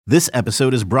This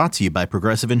episode is brought to you by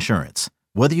Progressive Insurance.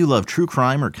 Whether you love true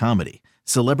crime or comedy,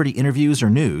 celebrity interviews or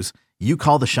news, you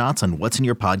call the shots on what's in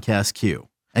your podcast queue.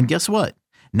 And guess what?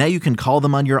 Now you can call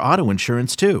them on your auto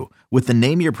insurance too with the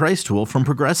Name Your Price tool from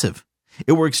Progressive.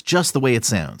 It works just the way it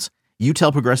sounds. You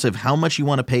tell Progressive how much you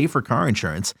want to pay for car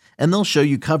insurance, and they'll show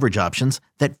you coverage options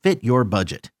that fit your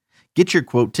budget. Get your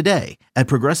quote today at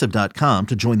Progressive.com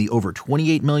to join the over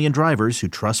 28 million drivers who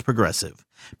trust Progressive.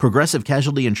 Progressive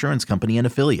Casualty Insurance Company and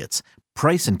Affiliates.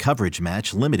 Price and coverage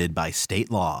match limited by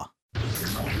state law.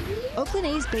 Oakland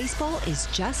A's baseball is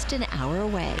just an hour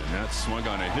away. That swung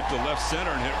on it, hit the left center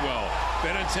and hit well.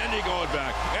 Benintendi going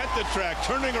back at the track,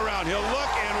 turning around. He'll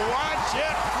look and watch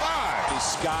it fly. The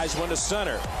skies one to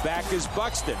center. Back is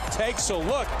Buxton. Takes a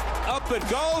look. Up it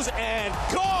goes and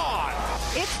gone.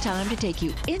 It's time to take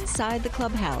you inside the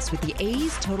clubhouse with the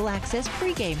A's Total Access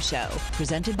pregame show,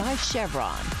 presented by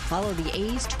Chevron. Follow the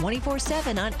A's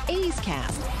 24/7 on A's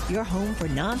Cast, your home for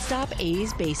nonstop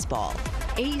A's baseball.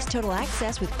 A's Total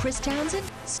Access with Chris Townsend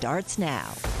starts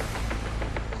now.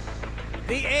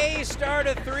 The A's start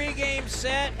a three-game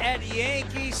set at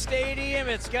Yankee Stadium.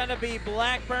 It's going to be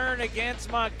Blackburn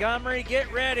against Montgomery. Get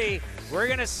ready. We're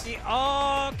going to see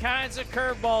all kinds of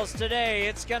curveballs today.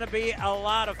 It's going to be a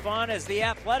lot of fun as the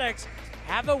Athletics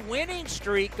have a winning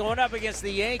streak going up against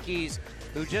the Yankees,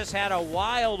 who just had a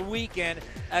wild weekend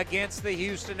against the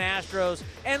Houston Astros.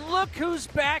 And look who's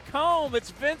back home.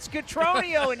 It's Vince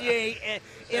Cotroneo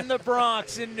in the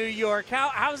Bronx in New York.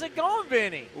 How's it going,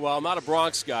 Vinny? Well, I'm not a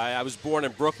Bronx guy. I was born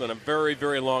in Brooklyn a very,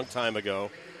 very long time ago.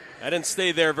 I didn't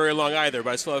stay there very long either,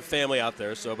 but I still have family out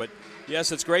there. But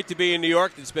yes, it's great to be in New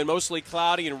York. It's been mostly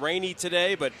cloudy and rainy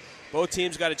today, but both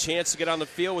teams got a chance to get on the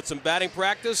field with some batting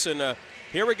practice, and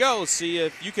here we go. See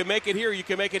if you can make it here. You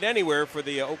can make it anywhere for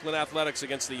the Oakland Athletics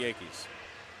against the Yankees.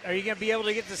 Are you going to be able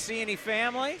to get to see any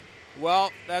family?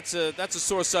 Well, that's a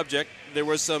sore subject. There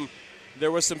was some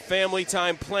family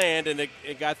time planned, and I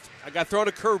got thrown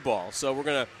a curveball. So we're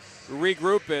going to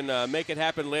regroup and make it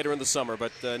happen later in the summer.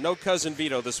 But no cousin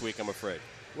Vito this week, I'm afraid.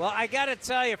 Well, I got to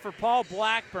tell you, for Paul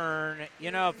Blackburn,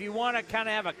 if you want to kind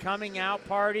of have a coming out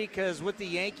party, because with the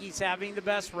Yankees having the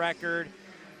best record,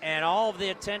 and all the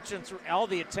attention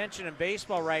in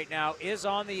baseball right now is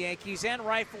on the Yankees, and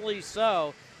rightfully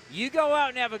so. You go out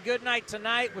and have a good night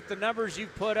tonight with the numbers you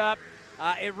put up.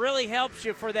 It really helps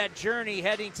you for that journey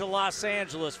heading to Los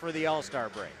Angeles for the All-Star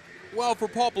break. Well, for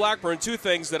Paul Blackburn, two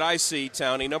things that I see,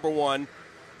 Townie. Number one,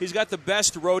 he's got the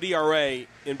best road ERA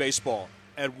in baseball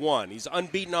at 1. He's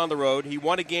unbeaten on the road. He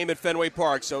won a game at Fenway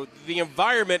Park, so the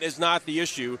environment is not the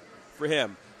issue for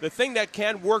him. The thing that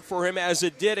can work for him, as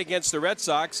it did against the Red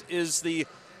Sox, is the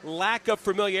lack of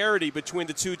familiarity between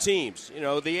the two teams.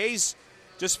 The A's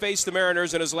just faced the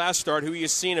Mariners in his last start, who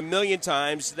he's seen a million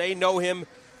times. They know him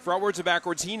frontwards and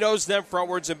backwards. He knows them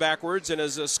frontwards and backwards. And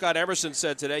as Scott Emerson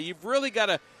said today, you've really got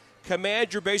to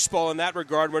command your baseball in that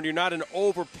regard when you're not an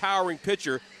overpowering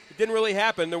pitcher. It didn't really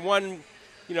happen. The one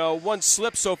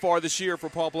slip so far this year for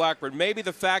Paul Blackburn. Maybe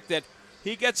the fact that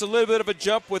he gets a little bit of a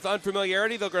jump with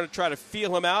unfamiliarity. They're going to try to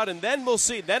feel him out, and then we'll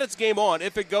see. Then it's game on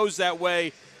if it goes that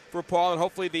way for Paul, and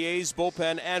hopefully the A's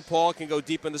bullpen and Paul can go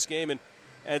deep in this game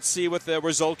and see what the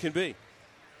result can be.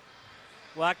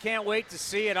 Well, I can't wait to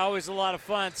see it. Always a lot of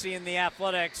fun seeing the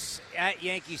Athletics at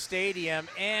Yankee Stadium.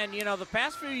 And, the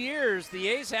past few years, the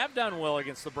A's have done well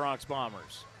against the Bronx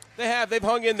Bombers. They have. They've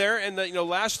hung in there, and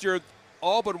last year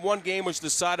all but one game was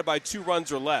decided by 2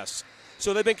 runs or less.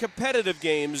 So they've been competitive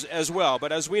games as well.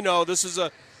 But as we know, this is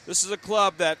a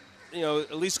club that,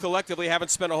 at least collectively haven't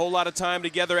spent a whole lot of time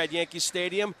together at Yankee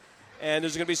Stadium. And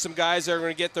there's going to be some guys that are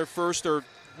going to get their first or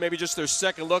maybe just their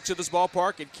second looks at this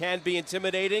ballpark. It can be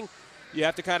intimidating. You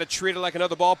have to kind of treat it like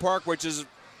another ballpark, which is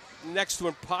next to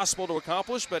impossible to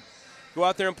accomplish. But go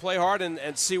out there and play hard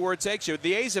and see where it takes you.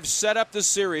 The A's have set up this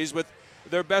series with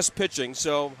their best pitching.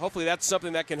 So hopefully that's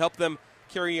something that can help them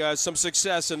carry some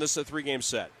success in this 3-game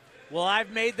set. Well, I've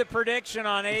made the prediction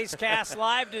on A's Cast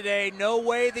Live today. No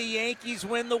way the Yankees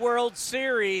win the World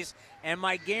Series. And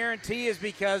my guarantee is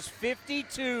because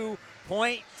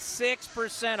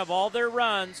 52.6% of all their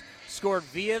runs scored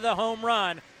via the home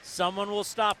run. Someone will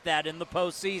stop that in the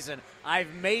postseason.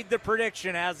 I've made the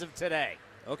prediction as of today.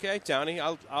 Okay, Townie,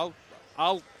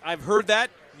 I've heard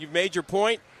that. You've made your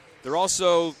point. They're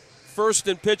also first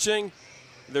in pitching.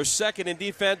 They're second in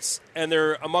defense, and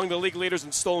they're among the league leaders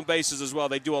in stolen bases as well.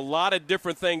 They do a lot of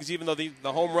different things, even though the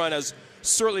home run has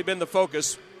certainly been the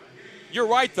focus. You're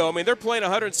right, though. I mean, they're playing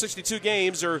 162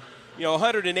 games or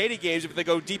 180 games if they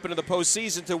go deep into the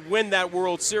postseason to win that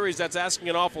World Series. That's asking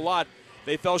an awful lot.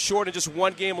 They fell short in just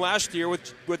one game last year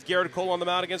with Garrett Cole on the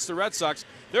mound against the Red Sox.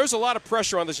 There's a lot of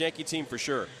pressure on this Yankee team for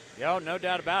sure. Oh, no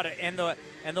doubt about it. And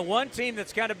the one team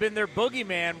that's kind of been their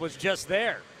boogeyman was just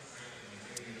there.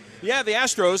 Yeah, the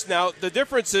Astros. Now, the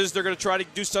difference is they're going to try to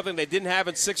do something they didn't have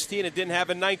in 16 and didn't have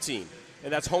in 19,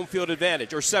 and that's home field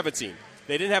advantage, or 17.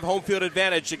 They didn't have home field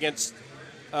advantage against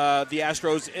the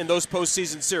Astros in those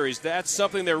postseason series. That's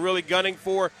something they're really gunning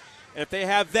for, and if they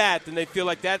have that, then they feel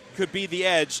like that could be the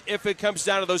edge. If it comes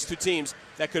down to those two teams,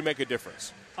 that could make a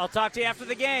difference. I'll talk to you after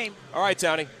the game. All right,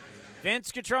 Tony.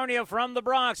 Vince Cotroneo from the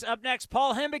Bronx. Up next,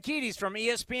 Paul Hembekides from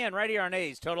ESPN, right here on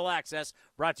A's Total Access,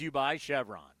 brought to you by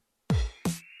Chevron.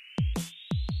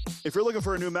 If you're looking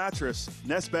for a new mattress,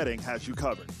 Nest Bedding has you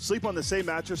covered. Sleep on the same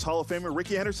mattress Hall of Famer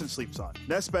Ricky Henderson sleeps on.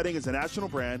 Nest Bedding is a national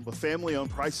brand with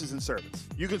family-owned prices and service.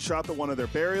 You can shop at one of their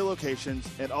Barrie locations,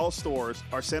 and all stores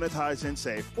are sanitized and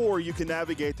safe, or you can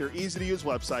navigate their easy-to-use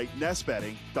website,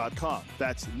 nestbedding.com.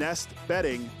 That's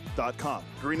nestbedding.com.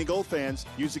 Green and gold fans,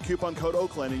 use the coupon code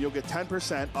Oakland and you'll get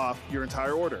 10% off your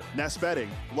entire order. Nest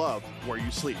Bedding, love where you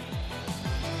sleep.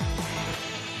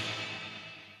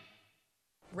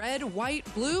 Red, white,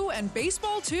 blue, and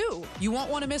baseball, too. You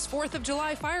won't want to miss 4th of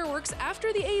July fireworks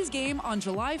after the A's game on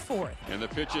July 4th. And the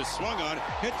pitch is swung on,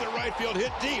 hit the right field,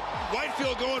 hit deep.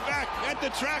 Whitefield going back at the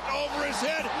track, over his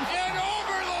head, and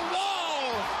over the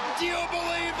wall. Do you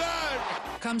believe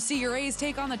that? Come see your A's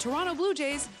take on the Toronto Blue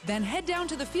Jays, then head down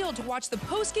to the field to watch the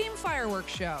post-game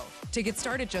fireworks show. Tickets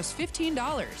start at just $15.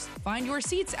 Find your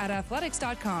seats at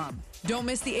athletics.com. Don't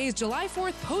miss the A's July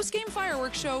 4th post-game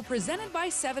fireworks show presented by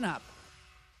 7-Up.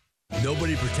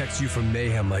 Nobody protects you from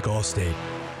mayhem like Allstate.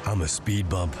 I'm a speed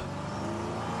bump.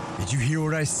 Did you hear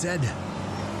what I said?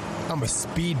 I'm a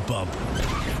speed bump.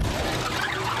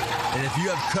 And if you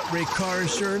have cut-rate car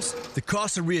insurance, the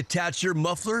cost to reattach your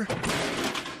muffler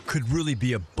could really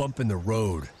be a bump in the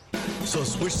road. So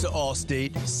switch to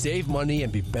Allstate, save money,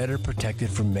 and be better protected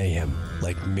from mayhem,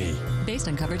 like me. Based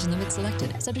on coverage and limits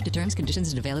selected, subject to terms, conditions,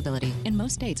 and availability. In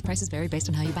most states, prices vary based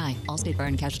on how you buy. Allstate Bar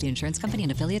and Casualty Insurance Company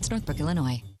and affiliates, Northbrook,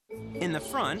 Illinois. In the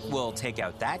front, we'll take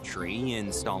out that tree,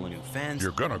 install a new fence.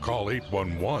 You're gonna call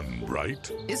 811,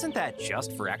 right? Isn't that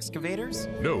just for excavators?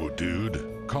 No,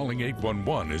 dude. Calling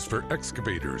 811 is for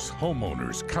excavators,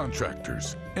 homeowners,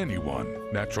 contractors,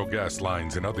 anyone. Natural gas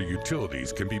lines and other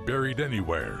utilities can be buried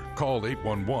anywhere. Call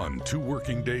 811 2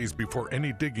 working days before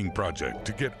any digging project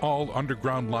to get all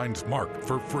underground lines marked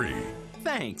for free.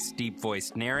 Thanks,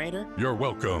 deep-voiced narrator. You're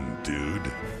welcome,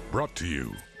 dude. Brought to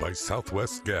you by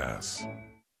Southwest Gas.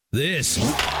 This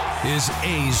is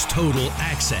A's Total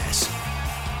Access.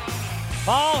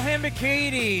 Paul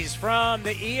Hembekides from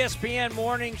the ESPN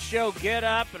Morning Show Get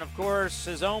Up, and of course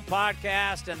his own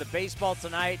podcast and the Baseball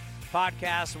Tonight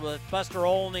podcast with Buster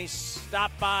Olney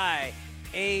stopped by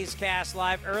A's Cast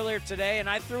Live earlier today, and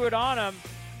I threw it on him.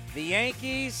 The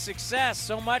Yankees' success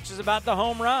so much is about the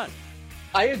home run.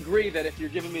 I agree that if you're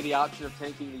giving me the option of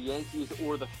tanking the Yankees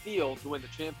or the field to win the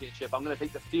championship, I'm going to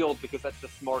take the field because that's the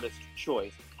smartest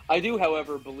choice. I do,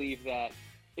 however, believe that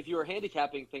if you were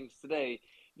handicapping things today,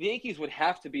 the Yankees would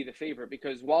have to be the favorite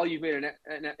because while you've made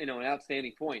an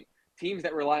outstanding point, teams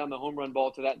that rely on the home run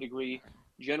ball to that degree,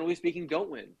 generally speaking, don't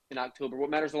win in October. What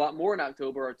matters a lot more in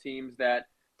October are teams that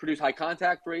produce high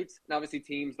contact rates and obviously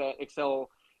teams that excel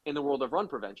in the world of run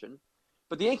prevention.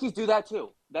 But the Yankees do that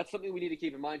too. That's something we need to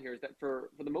keep in mind here is that for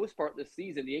the most part this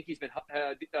season, the Yankees'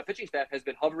 pitching staff has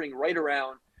been hovering right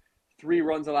around 3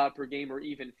 runs allowed per game or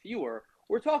even fewer.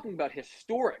 We're talking about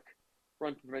historic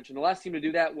run prevention. The last team to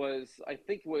do that was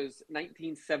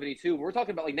 1972. We're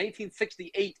talking about like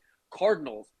 1968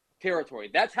 Cardinals territory.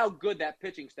 That's how good that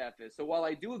pitching staff is. So while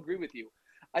I do agree with you,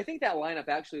 I think that lineup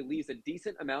actually leaves a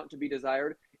decent amount to be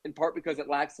desired, in part because it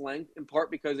lacks length, in part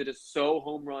because it is so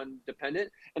home run dependent.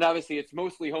 And obviously it's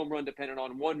mostly home run dependent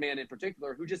on one man in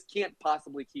particular who just can't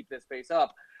possibly keep this pace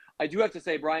up. I do have to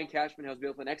say Brian Cashman has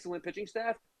built an excellent pitching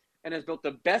staff and has built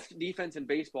the best defense in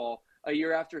baseball a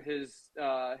year after his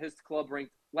club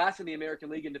ranked last in the American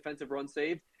League in defensive runs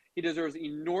saved. He deserves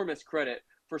enormous credit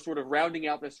for sort of rounding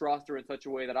out this roster in such a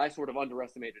way that I sort of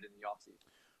underestimated in the offseason.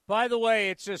 By the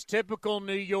way, it's just typical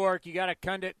New York. You got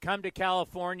to come to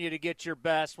California to get your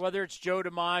best, whether it's Joe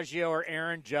DiMaggio or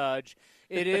Aaron Judge.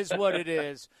 It is what it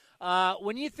is.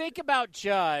 When you think about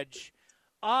Judge,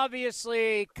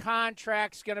 obviously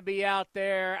contract's going to be out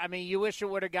there. I mean, you wish it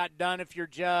would have got done if you're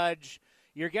Judge.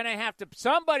 You're going to have to –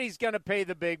 somebody's going to pay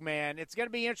the big man. It's going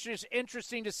to be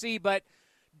interesting to see. But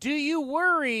do you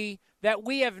worry that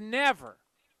we have never,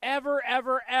 ever,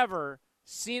 ever, ever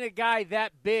seen a guy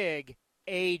that big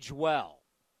age well?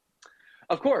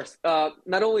 Of course.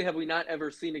 Not only have we not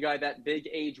ever seen a guy that big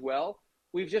age well,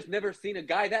 we've just never seen a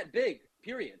guy that big,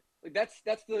 period. Like that's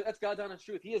God's honest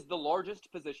truth. He is the largest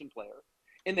position player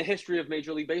in the history of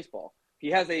Major League Baseball. He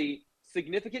has a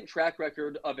significant track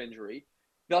record of injury.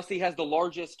 Thus, he has the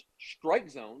largest strike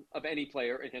zone of any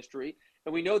player in history.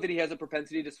 And we know that he has a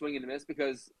propensity to swing and miss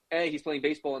because, A, he's playing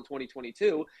baseball in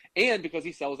 2022, and because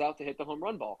he sells out to hit the home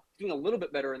run ball. He's doing a little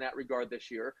bit better in that regard this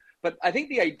year. But I think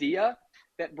the idea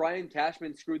that Brian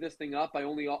Cashman screwed this thing up by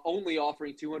only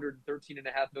offering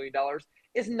 $213.5 million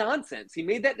is nonsense. He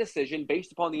made that decision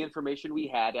based upon the information we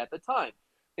had at the time.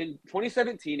 In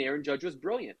 2017, Aaron Judge was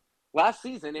brilliant. Last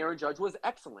season, Aaron Judge was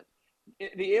excellent.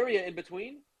 The area in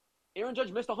between, Aaron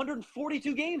Judge missed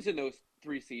 142 games in those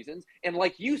 3 seasons. And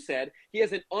like you said, he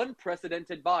has an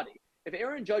unprecedented body. If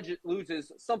Aaron Judge loses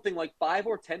something like 5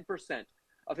 or 10%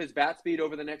 of his bat speed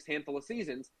over the next handful of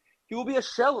seasons, he will be a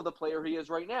shell of the player he is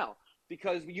right now.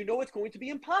 Because you know it's going to be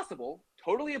impossible,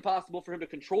 totally impossible for him to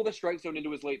control the strike zone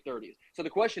into his late 30s. So the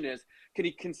question is, can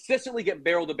he consistently get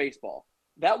barreled to baseball?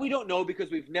 That we don't know because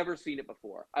we've never seen it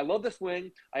before. I love the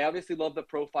swing. I obviously love the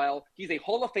profile. He's a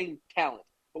Hall of Fame talent.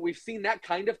 But we've seen that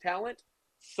kind of talent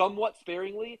somewhat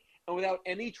sparingly and without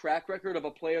any track record of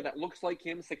a player that looks like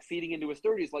him succeeding into his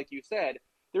 30s, like you said.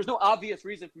 There's no obvious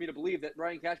reason for me to believe that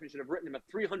Brian Cashman should have written him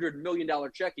a $300 million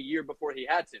check a year before he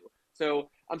had to. So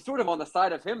I'm sort of on the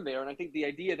side of him there, and I think the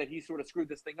idea that he sort of screwed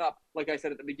this thing up, like I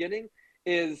said at the beginning,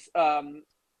 is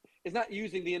not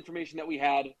using the information that we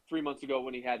had 3 months ago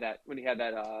when he had that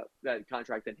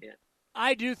contract in hand.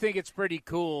 I do think it's pretty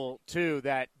cool, too,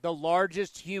 that the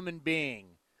largest human being,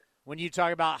 when you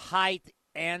talk about height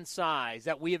and size,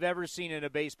 that we have ever seen in a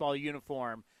baseball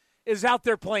uniform, is out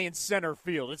there playing center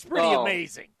field. It's pretty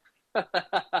amazing.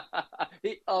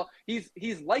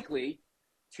 He's likely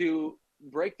to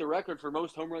break the record for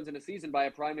most home runs in a season by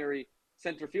a primary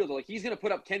center fielder. Like, he's going to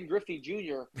put up Ken Griffey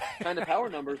Jr. kind of power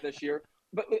numbers this year.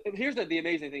 But here's the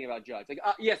amazing thing about Judge. Like,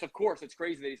 yes, of course, it's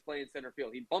crazy that he's playing center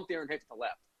field. He bumped Aaron Hicks to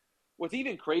left. What's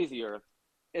even crazier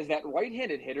is that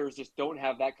right-handed hitters just don't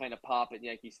have that kind of pop at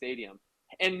Yankee Stadium,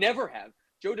 and never have.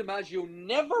 Joe DiMaggio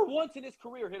never once in his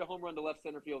career hit a home run to left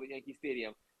center field at Yankee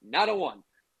Stadium. Not a one.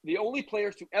 The only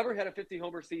players who ever had a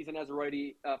 50-homer season as a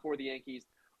righty for the Yankees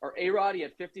are A-Rod. He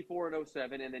had 54 in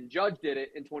 07, and then Judge did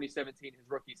it in 2017, his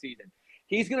rookie season.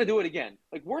 He's going to do it again.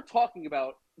 Like, we're talking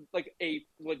about, like, a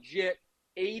legit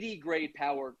 80-grade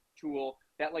power tool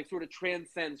that, like, sort of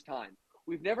transcends time.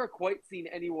 We've never quite seen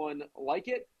anyone like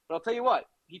it, but I'll tell you what,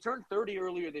 he turned 30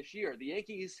 earlier this year. The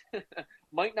Yankees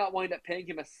might not wind up paying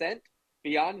him a cent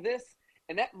beyond this,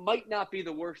 and that might not be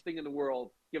the worst thing in the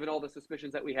world, given all the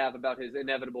suspicions that we have about his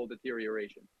inevitable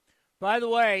deterioration. By the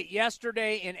way,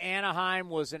 yesterday in Anaheim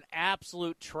was an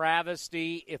absolute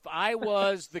travesty. If I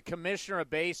was the commissioner of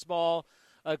baseball,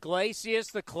 Iglesias,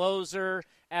 the closer,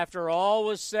 after all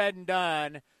was said and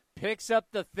done, picks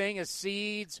up the thing of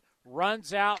seeds,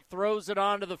 runs out, throws it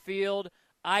onto the field,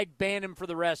 I'd ban him for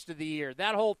the rest of the year.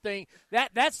 That whole thing,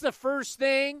 that's the first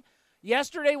thing.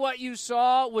 Yesterday, what you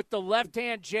saw with the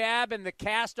left-hand jab and the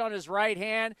cast on his right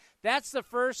hand, that's the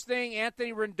first thing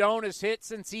Anthony Rendon has hit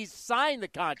since he's signed the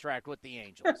contract with the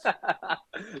Angels.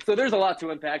 So there's a lot to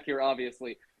unpack here,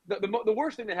 obviously. The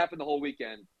worst thing that happened the whole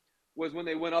weekend was when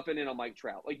they went up and in on Mike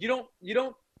Trout. Like, you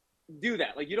don't do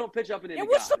that. Like, you don't pitch up and in. Yeah,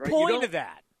 what's the right? point of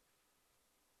that?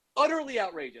 Utterly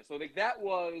outrageous. So, like, that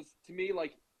was, to me,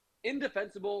 like,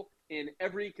 indefensible in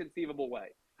every conceivable way.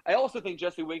 I also think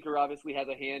Jesse Winker obviously has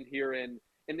a hand here in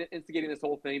instigating this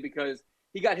whole thing because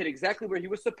he got hit exactly where he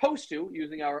was supposed to,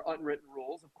 using our unwritten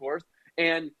rules, of course,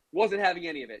 and wasn't having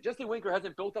any of it. Jesse Winker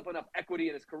hasn't built up enough equity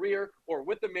in his career or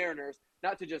with the Mariners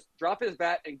not to just drop his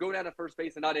bat and go down to first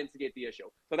base and not instigate the issue.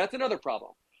 So that's another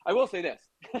problem. I will say this.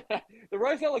 The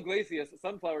Raisel Iglesias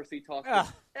sunflower seed toss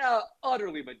is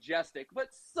utterly majestic, but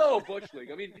so Bush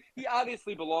League. I mean, he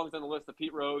obviously belongs on the list of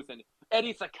Pete Rose and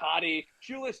Eddie Saccati,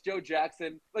 Shoeless Joe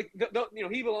Jackson. Like,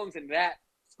 he belongs in that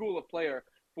school of player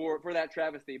for that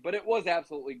travesty. But it was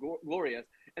absolutely glorious.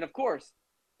 And, of course,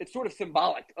 it's sort of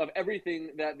symbolic of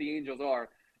everything that the Angels are,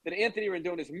 that Anthony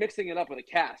Rendon is mixing it up with a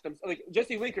cast.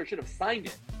 Jesse Winker should have signed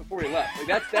it before he left.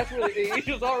 Like, that's where the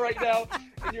Angels are right now,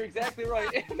 and you're exactly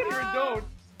right. Anthony Rendon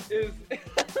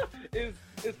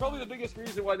is probably the biggest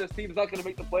reason why this team is not going to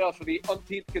make the playoffs for the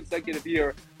umpteenth consecutive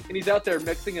year, and he's out there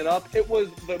mixing it up. It was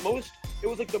the most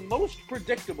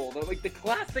predictable, the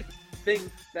classic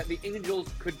thing that the Angels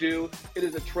could do. It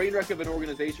is a train wreck of an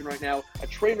organization right now, a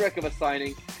train wreck of a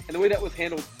signing, and the way that was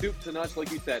handled, soup to nuts,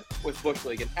 like you said, was Bush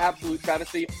League. An absolute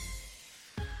travesty.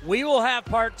 We will have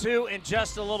part 2 in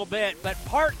just a little bit, but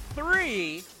part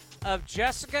 3 of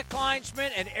Jessica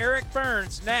Kleinschmidt and Eric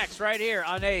Burns next right here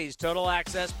on A's Total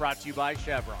Access, brought to you by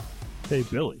Chevron. Hey,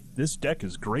 Billy, This deck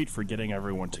is great for getting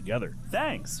everyone together.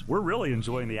 Thanks. We're really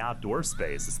enjoying the outdoor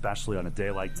space, especially on a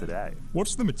day like today.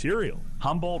 What's the material?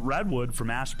 Humboldt Redwood from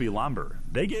Ashby Lumber.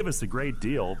 They gave us a great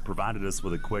deal, provided us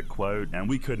with a quick quote, and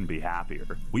we couldn't be happier.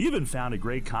 We even found a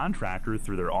great contractor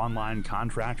through their online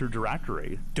contractor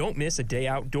directory. Don't miss a day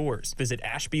outdoors. Visit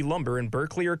Ashby Lumber in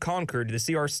Berkeley or Concord to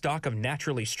see our stock of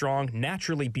naturally strong,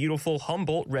 naturally beautiful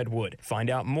Humboldt Redwood.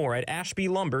 Find out more at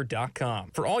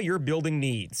ashbylumber.com for all your building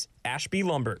needs. Ashby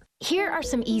Lumber. Here are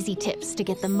some easy tips to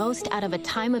get the most out of a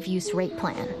time of use rate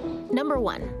plan. Number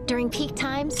 1, during peak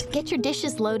times, get your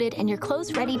dishes loaded and your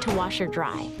clothes ready to wash or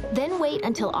dry. Then wait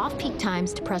until off-peak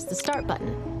times to press the start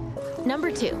button.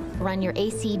 Number 2, run your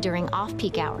AC during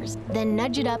off-peak hours, then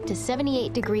nudge it up to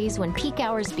 78 degrees when peak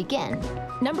hours begin.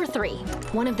 Number 3,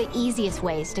 one of the easiest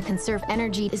ways to conserve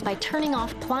energy is by turning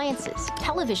off appliances,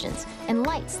 televisions, and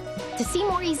lights. To see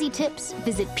more easy tips,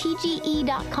 visit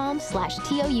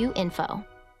pge.com/TOUinfo.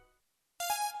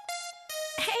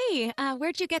 Hey,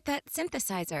 where'd you get that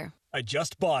synthesizer? I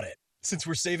just bought it. Since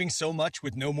we're saving so much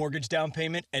with no mortgage down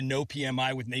payment and no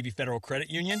PMI with Navy Federal Credit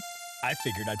Union, I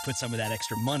figured I'd put some of that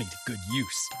extra money to good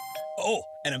use. Oh,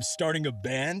 and I'm starting a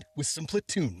band with some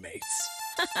platoon mates.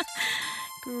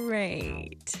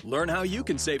 Great. Learn how you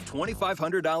can save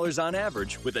 $2,500 on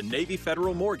average with a Navy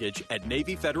Federal mortgage at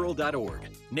NavyFederal.org.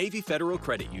 Navy Federal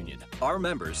Credit Union. Our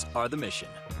members are the mission.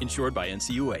 Insured by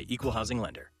NCUA, Equal Housing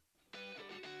Lender.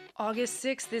 August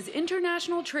 6th is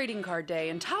International Trading Card Day,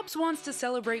 and Topps wants to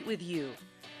celebrate with you.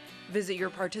 Visit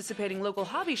your participating local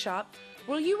hobby shop,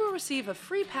 where you will receive a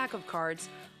free pack of cards,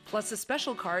 plus a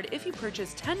special card if you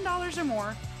purchase $10 or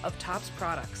more of Topps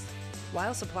products,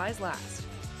 while supplies last.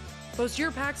 Post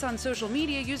your packs on social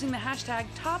media using the hashtag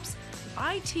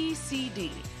ToppsITCD,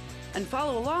 and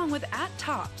follow along with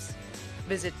 @Topps.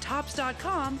 Visit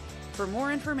Topps.com for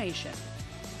more information.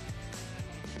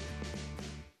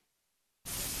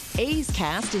 A's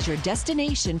Cast is your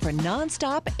destination for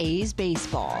nonstop A's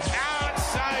baseball.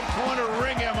 Outside corner,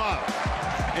 ring him up.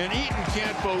 And Eaton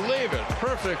can't believe it.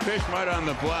 Perfect pitch right on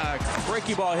the black.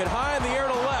 Breaking ball hit high in the air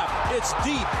to left. It's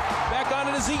deep. Back on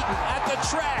it is Eaton. At the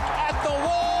track, at the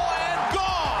wall, and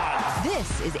gone!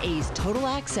 This is A's Total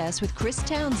Access with Chris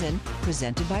Townsend,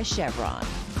 presented by Chevron.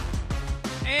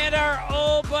 And our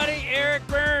old buddy Eric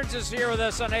Burns is here with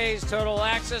us on A's Total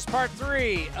Access, part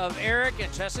 3 of Eric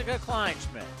and Jessica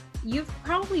Kleinschmidt. You've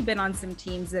probably been on some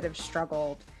teams that have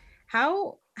struggled.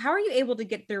 How are you able to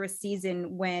get through a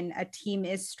season when a team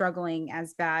is struggling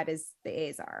as bad as the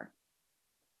A's are?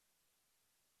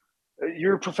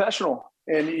 You're a professional,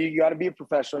 and you got to be a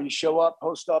professional. You show up,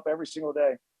 post up every single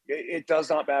day. It does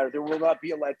not matter. There will not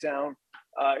be a letdown,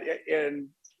 and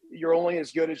you're only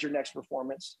as good as your next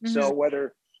performance. Mm-hmm. So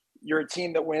whether you're a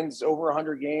team that wins over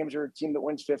 100 games or a team that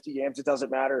wins 50 games, it doesn't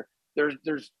matter.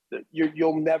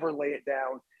 You'll never lay it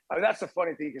down. I mean, that's the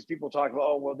funny thing, because people talk about,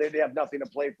 oh, well, they have nothing to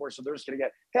play for, so they're just going to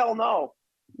get – hell no.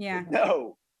 Yeah.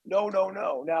 No.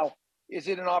 Now, is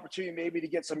it an opportunity maybe to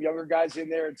get some younger guys in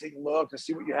there and take a look to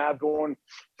see what you have going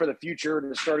for the future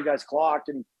and to start a guy's clock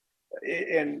and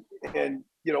you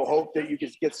know, hope that you can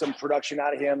get some production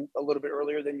out of him a little bit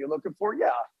earlier than you're looking for? Yeah,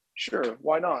 sure.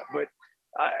 Why not? But,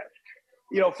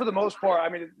 you know, for the most part, I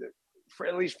mean,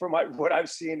 at least from what I've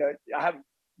seen, I haven't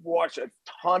watched a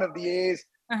ton of the A's.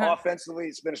 Uh-huh. Offensively,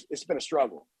 it's been a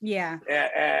struggle. Yeah,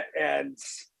 and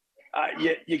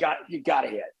you got to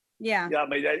hit. Yeah, I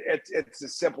mean, it's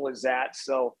as simple as that.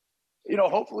 So, you know,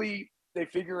 hopefully they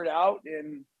figure it out.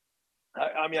 And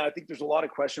I mean, I think there's a lot of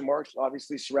question marks,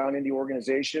 obviously, surrounding the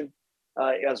organization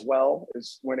as well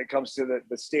as when it comes to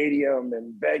the stadium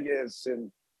and Vegas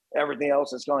and everything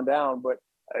else that's gone down. But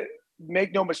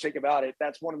make no mistake about it,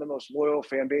 that's one of the most loyal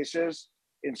fan bases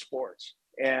in sports.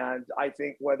 And I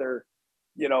think whether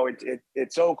you know,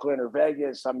 it's Oakland or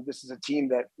Vegas. I mean, this is a team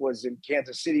that was in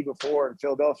Kansas City before and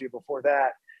Philadelphia before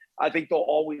that. I think they'll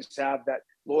always have that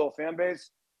loyal fan base.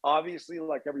 Obviously,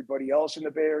 like everybody else in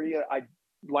the Bay Area, I'd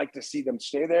like to see them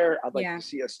stay there. I'd like to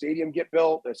see a stadium get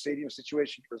built, a stadium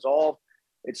situation resolved.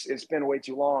 It's been way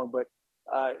too long. But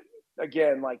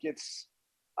again, like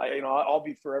I'll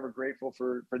be forever grateful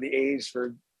for the A's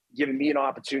for giving me an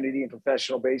opportunity in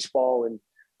professional baseball. And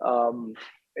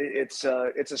it's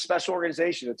a special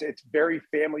organization. It's very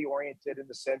family oriented in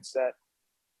the sense that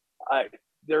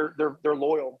they're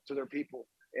loyal to their people,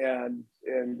 and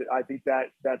I think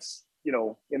that's you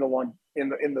know in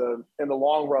the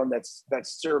long run that's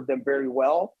served them very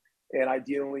well, and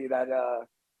ideally that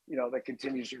you know that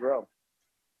continues to grow.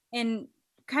 And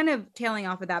kind of tailing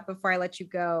off of that, before I let you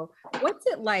go, what's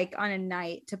it like on a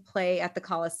night to play at the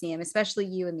Coliseum, especially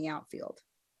you in the outfield?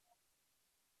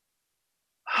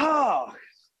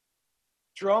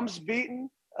 Drums beating,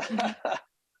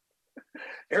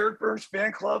 Eric Burns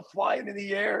fan club flying in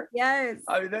the air. Yes.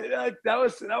 I mean,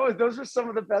 those were some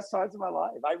of the best times of my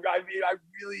life. I mean, I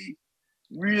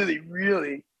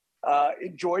really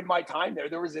enjoyed my time there.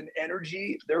 There was an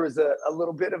energy. There was a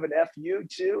little bit of an FU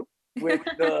too with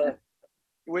the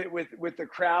with the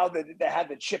crowd that had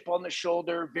the chip on the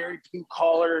shoulder, very blue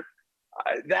collar.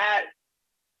 That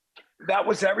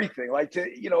was everything. Like,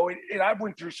 and I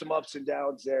went through some ups and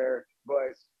downs there,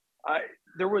 but I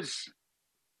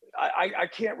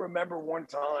can't remember one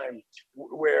time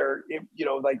where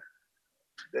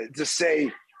to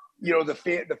say,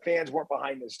 the fans weren't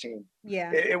behind this team.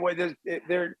 Yeah.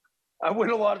 I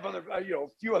went a lot of other, a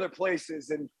few other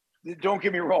places, and don't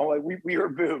get me wrong, like we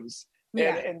heard boos.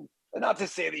 Yeah. And not to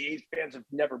say the A's fans have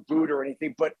never booed or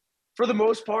anything, but for the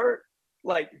most part,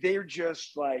 like, they're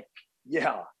just like,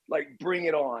 yeah, like, bring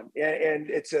it on. And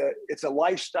it's a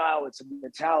lifestyle, it's a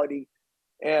mentality.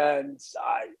 And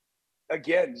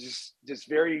again, just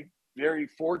very, very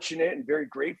fortunate and very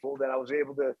grateful that I was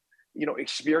able to,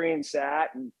 experience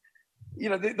that. And,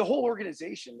 the whole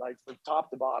organization, like, from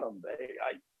top to bottom,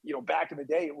 back in the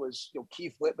day, it was,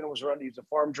 Keith Lippman was running, he was a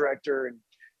farm director, and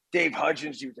Dave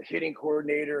Hudgens, he was a hitting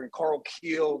coordinator, and Carl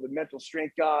Keel, the mental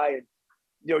strength guy. And,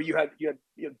 you had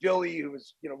Billy, who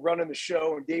was, running the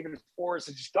show, and David Forrest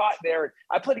had just got there.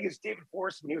 I played against David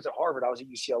Forrest when he was at Harvard. I was at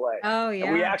UCLA. Oh, yeah.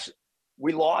 And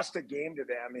we lost a game to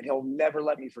them, and he'll never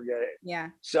let me forget it. Yeah.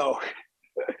 So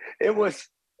it was,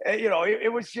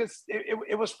 it was just,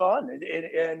 it was fun.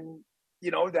 And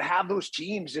to have those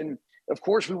teams. And of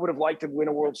course we would have liked to win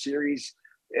a World Series,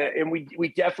 and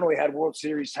we definitely had World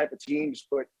Series type of teams.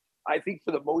 But I think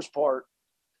for the most part,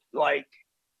 like,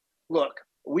 look,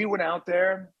 we went out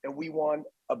there and we won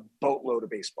a boatload of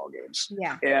baseball games.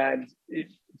 Yeah. And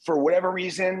for whatever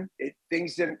reason,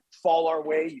 things didn't fall our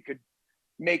way. You could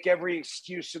make every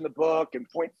excuse in the book and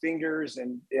point fingers,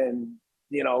 and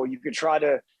you could try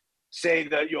to say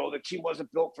that, the team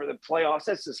wasn't built for the playoffs.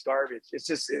 That's just garbage. It's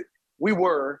just, we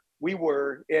were,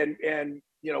 and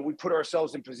we put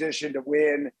ourselves in position to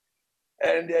win.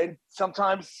 And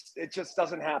sometimes it just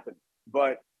doesn't happen.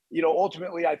 But,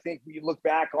 ultimately, I think we look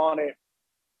back on it,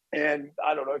 and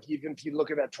I don't know, if you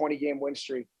look at that 20-game win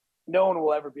streak, no one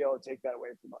will ever be able to take that away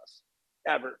from us,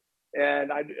 ever. And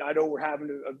I know we're having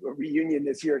a reunion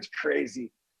this year. It's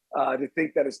crazy to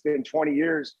think that it's been 20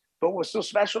 years. But what's so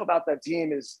special about that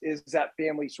team is that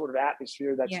family sort of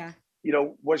atmosphere that's,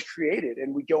 was created.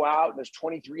 And we go out, and there's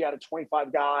 23 out of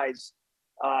 25 guys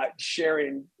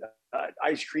sharing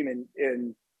ice cream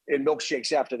and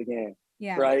milkshakes after the game.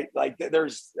 Yeah. Right. Like, there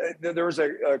was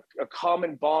a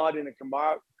common bond and a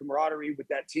camaraderie with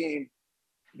that team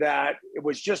that it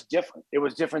was just different. It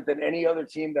was different than any other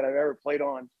team that I've ever played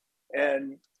on.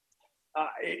 And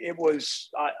it was,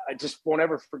 I just won't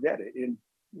ever forget it. And,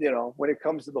 when it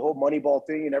comes to the whole Moneyball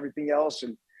thing and everything else,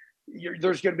 and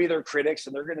there's going to be their critics,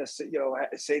 and they're going to say,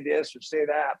 say this or say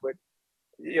that. But,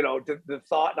 the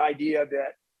thought and idea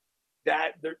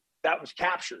that was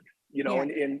captured,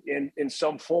 in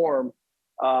some form.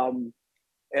 And,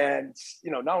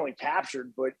 not only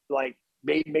captured, but like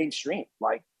made mainstream.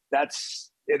 Like, that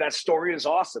story is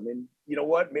awesome. And you know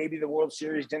what, maybe the World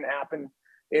Series didn't happen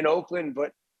in Oakland,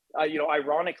 but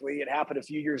ironically, it happened a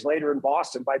few years later in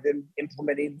Boston by them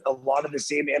implementing a lot of the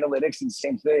same analytics and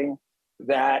same thing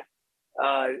that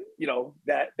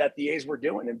the A's were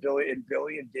doing, and Billy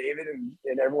and David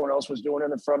and everyone else was doing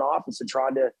in the front office, and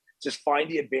trying to just find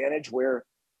the advantage where,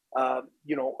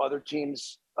 other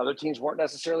teams weren't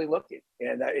necessarily looking.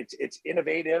 And it's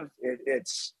innovative.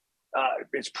 It's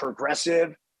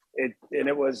progressive. It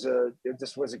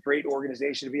just was a great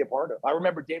organization to be a part of. I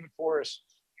remember David Forrest,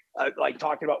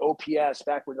 talking about OPS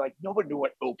back when, like, nobody knew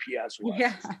what OPS was.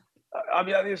 Yeah.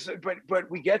 But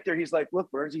we get there. He's like,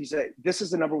 look, Burns, he said, this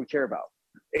is the number we care about.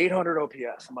 800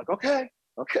 OPS. I'm like, okay.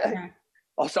 Yeah.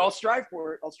 I'll strive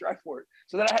for it.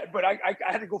 So then I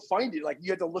had to go find it. Like,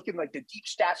 you had to look in like the deep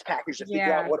stats package to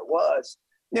figure out what it was.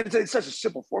 And it's such a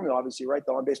simple formula, obviously, right?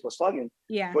 The on-base plus slugging.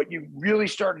 Yeah. But you really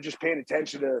started just paying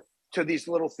attention to these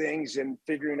little things and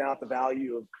figuring out the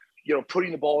value of,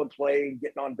 putting the ball in play,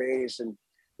 getting on base, and,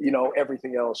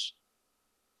 everything else.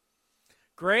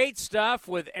 Great stuff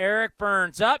with Eric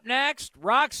Burns. Up next,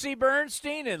 Roxy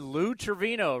Bernstein and Lou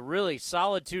Trevino. Really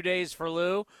solid 2 days for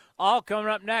Lou. All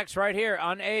coming up next right here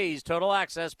on A's Total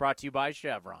Access, brought to you by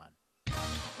Chevron.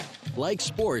 Like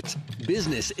sports,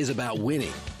 business is about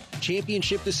winning.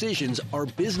 Championship decisions are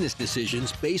business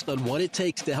decisions based on what it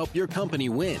takes to help your company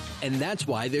win. And that's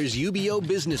why there's UBO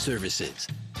Business Services.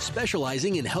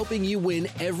 specializing in helping you win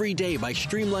every day by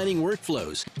streamlining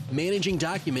workflows, managing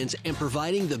documents, and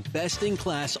providing the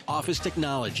best-in-class office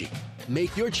technology.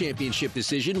 Make your championship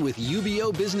decision with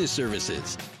UBEO Business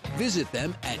Services. Visit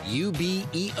them at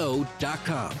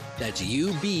ubeo.com. That's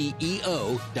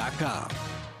ubeo.com.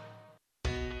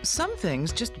 Some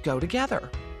things just go together.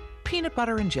 Peanut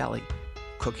butter and jelly,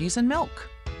 cookies and milk,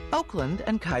 Oakland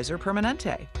and Kaiser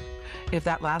Permanente. If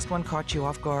that last one caught you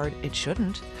off guard, it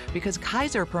shouldn't, because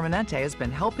Kaiser Permanente has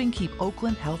been helping keep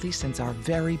Oakland healthy since our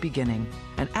very beginning.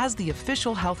 And as the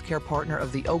official healthcare partner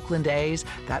of the Oakland A's,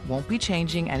 that won't be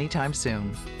changing anytime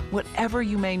soon. Whatever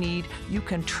you may need, you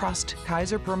can trust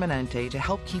Kaiser Permanente to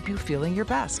help keep you feeling your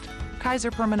best.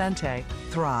 Kaiser Permanente.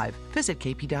 Thrive. Visit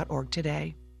kp.org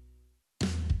today.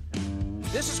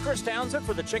 This is Chris Townsend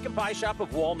for the Chicken Pie Shop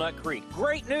of Walnut Creek.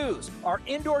 Great news! Our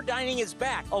indoor dining is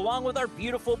back, along with our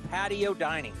beautiful patio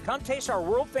dining. Come taste our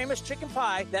world-famous chicken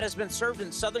pie that has been served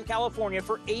in Southern California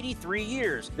for 83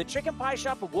 years. The Chicken Pie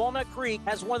Shop of Walnut Creek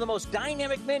has one of the most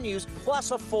dynamic menus,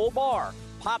 plus a full bar.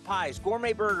 Pot pies,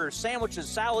 gourmet burgers, sandwiches,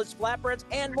 salads, flatbreads,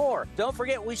 and more. Don't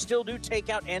forget, we still do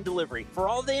takeout and delivery. For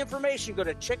all the information, go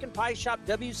to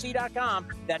chickenpieshopwc.com.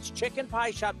 That's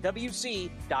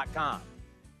chickenpieshopwc.com.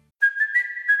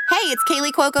 Hey, it's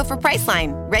Kaylee Cuoco for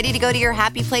Priceline. Ready to go to your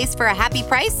happy place for a happy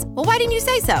price? Well, why didn't you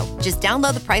say so? Just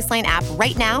download the Priceline app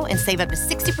right now and save up to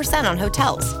 60% on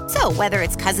hotels. So whether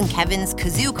it's Cousin Kevin's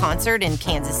Kazoo Concert in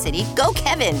Kansas City, go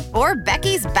Kevin, or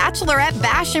Becky's Bachelorette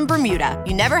Bash in Bermuda,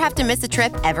 you never have to miss a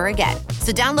trip ever again.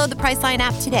 So download the Priceline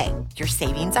app today. Your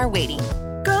savings are waiting.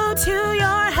 Go to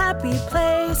your happy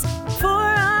place for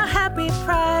a happy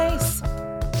price.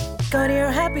 Go to your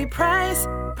happy price,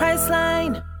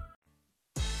 Priceline.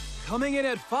 Coming in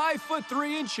at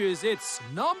 5'3", it's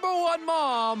number one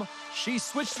mom. She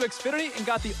switched to Xfinity and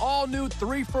got the all-new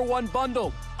 3-for-1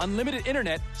 bundle. Unlimited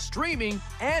internet, streaming,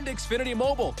 and Xfinity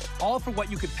Mobile. All for what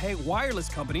you could pay wireless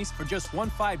companies for just one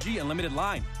 5G unlimited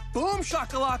line. Boom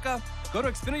shakalaka! Go to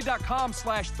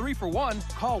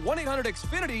Xfinity.com/3-for-1, call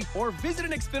 1-800-XFINITY, or visit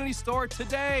an Xfinity store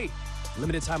today.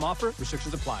 Limited time offer.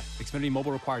 Restrictions apply. Xfinity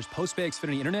Mobile requires post-pay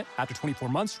Xfinity Internet. After 24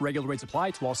 months, regular rates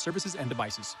apply to all services and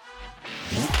devices.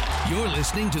 You're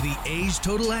listening to the A's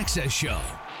Total Access Show.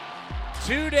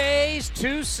 2 days,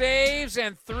 2 saves,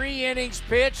 and 3 innings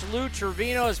pitched. Lou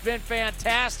Trivino has been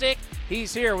fantastic.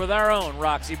 He's here with our own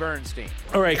Roxy Bernstein.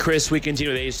 All right, Chris, we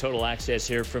continue with A's Total Access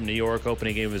here from New York,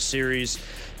 opening game of the series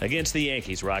against the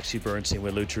Yankees. Roxy Bernstein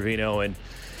with Lou Trivino. And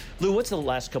Lou, what's the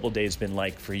last couple of days been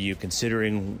like for you,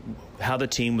 considering how the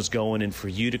team was going, and for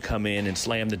you to come in and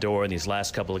slam the door in these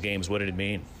last couple of games? What did it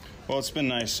mean? Well, it's been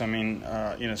nice. I mean,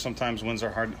 sometimes wins are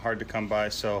hard to come by,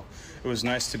 so it was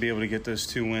nice to be able to get those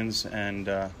 2 wins and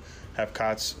have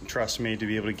Kotz trust me to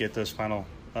be able to get those final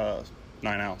 9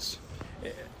 outs.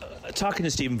 Talking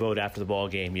to Stephen Vogt after the ball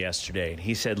game yesterday,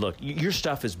 he said, look, your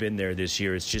stuff has been there this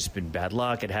year. It's just been bad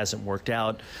luck. It hasn't worked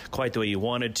out quite the way you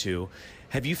wanted to.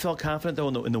 Have you felt confident,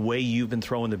 though, in the way you've been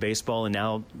throwing the baseball, and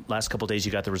now last couple of days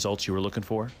you got the results you were looking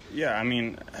for? Yeah, I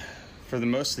mean, for the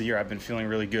most of the year I've been feeling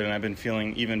really good, and I've been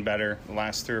feeling even better the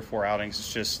last 3 or 4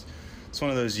 outings. It's one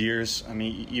of those years. I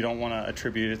mean, you don't want to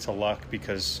attribute it to luck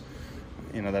because,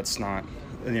 that's not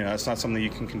something you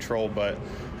can control. But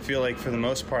I feel like for the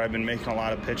most part I've been making a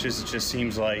lot of pitches. It just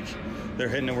seems like they're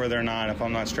hitting it where they're not. If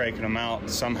I'm not striking them out,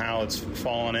 somehow it's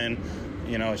falling in.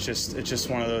 It's just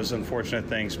one of those unfortunate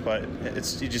things. But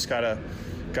you just gotta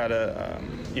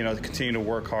continue to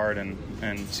work hard and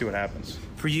see what happens.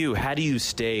 For you, how do you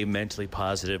stay mentally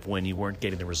positive when you weren't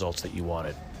getting the results that you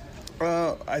wanted?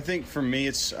 I think for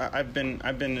me, I've been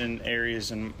in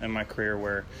areas in my career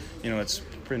where it's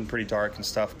been pretty dark and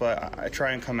stuff. But I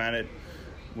try and come at it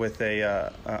with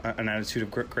an attitude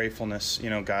of gratefulness.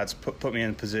 God's put me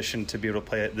in a position to be able to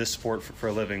play this sport for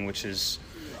a living, which is,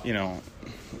 it's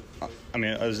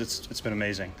been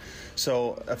amazing.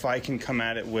 So if I can come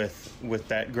at it with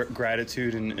that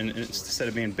gratitude and instead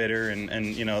of being bitter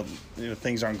and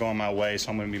things aren't going my way,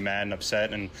 so I'm going to be mad and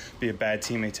upset and be a bad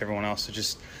teammate to everyone else. It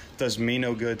just does me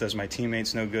no good, does my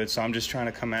teammates no good. So I'm just trying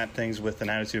to come at things with an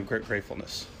attitude of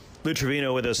gratefulness. Lou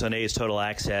Trivino with us on A's Total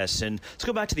Access. And let's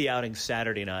go back to the outing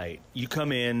Saturday night. You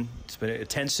come in, it's been a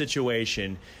tense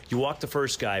situation. You walk the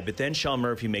first guy, but then Sean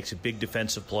Murphy makes a big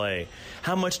defensive play.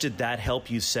 How much did that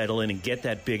help you settle in and get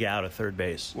that big out at third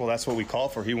base? Well, that's what we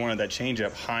called for. He wanted that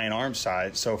changeup high and arm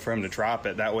side, so for him to drop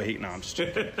it, that way, I'm just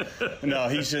joking. No,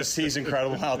 he's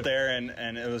incredible out there,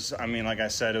 and it was, like I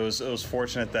said, it was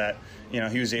fortunate that,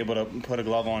 he was able to put a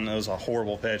glove on. It was a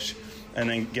horrible pitch, and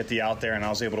then get the out there, and I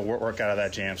was able to work out of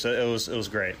that jam. So it was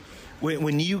great.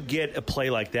 When you get a play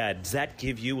like that, does that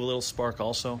give you a little spark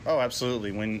also? Oh,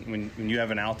 absolutely. When you have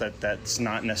an out that's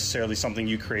not necessarily something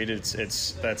you created,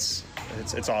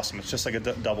 it's awesome. It's just like a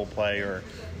double play or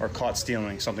caught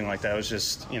stealing, something like that. It was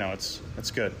just,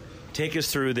 it's good. Take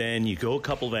us through then. You go a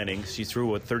couple of innings. You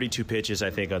threw, 32 pitches,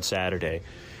 I think, on Saturday.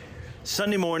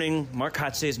 Sunday morning, Mark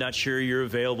Kotsay is not sure you're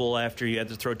available after you had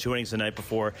to throw 2 innings the night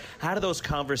before. How do those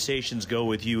conversations go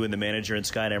with you and the manager and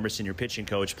Scott Emerson, your pitching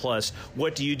coach? Plus,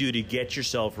 what do you do to get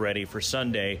yourself ready for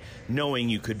Sunday, knowing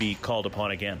you could be called upon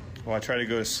again? Well, I try to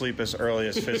go to sleep as early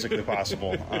as physically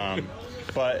possible.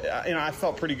 But I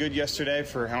felt pretty good yesterday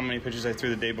for how many pitches I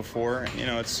threw the day before.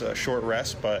 It's a short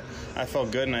rest, but I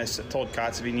felt good, and I told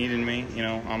Kotz if he needed me,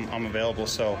 I'm available.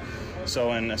 So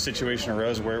in a situation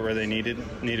arose where they needed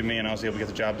me, and I was able to get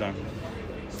the job done.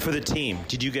 For the team,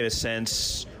 did you get a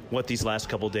sense what these last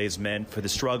couple of days meant for the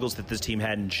struggles that this team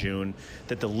had in June,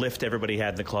 that the lift everybody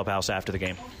had in the clubhouse after the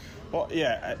game? Well,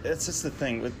 yeah, it's just the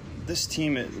thing with this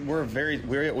team.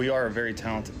 We are a very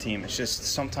talented team. It's just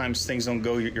sometimes things don't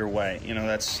go your way.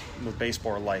 That's with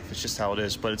baseball or life. It's just how it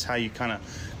is. But it's how you kind of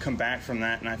come back from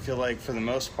that. And I feel like for the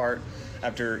most part,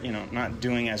 after not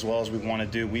doing as well as we want to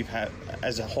do, we've had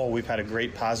a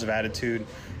great positive attitude.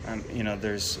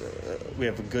 We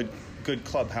have a good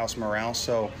clubhouse morale.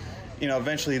 So.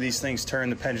 Eventually these things turn,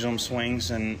 the pendulum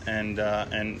swings, and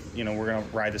we're going to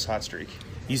ride this hot streak.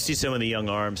 You see some of the young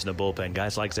arms in the bullpen,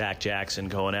 guys like Zach Jackson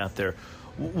going out there.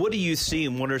 What do you see,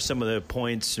 and what are some of the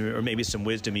points or maybe some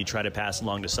wisdom you try to pass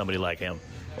along to somebody like him?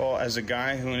 Well, as a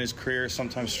guy who in his career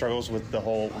sometimes struggles with the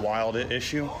whole wild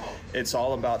issue, it's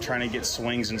all about trying to get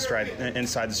swings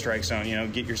inside the strike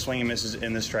zone. Get your swing and misses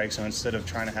in the strike zone instead of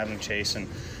trying to have them chase.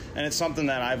 And it's something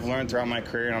that I've learned throughout my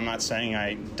career, and I'm not saying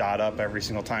I dot up every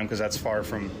single time because that's far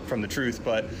from the truth.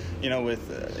 But,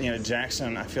 with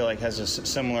Jackson, I feel like has a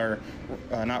similar,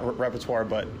 not repertoire,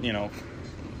 but,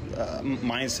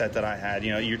 mindset that I had.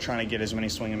 You're trying to get as many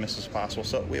swing and misses as possible,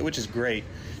 which is great.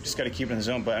 Just got to keep it in the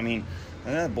zone. But, and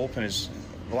that bullpen is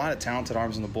a lot of talented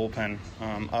arms in the bullpen,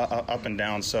 up and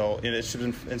down. So it's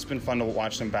been fun to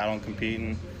watch them battle and compete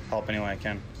and help any way I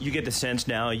can. You get the sense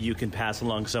now you can pass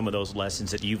along some of those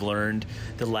lessons that you've learned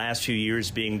the last few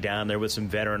years being down there with some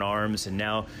veteran arms, and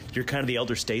now you're kind of the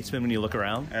elder statesman when you look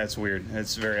around? That's weird.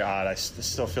 It's very odd. I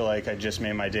still feel like I just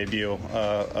made my debut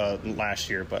last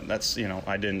year, but that's,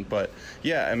 I didn't. But,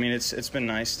 yeah, it's been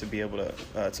nice to be able to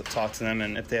talk to them,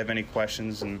 and if they have any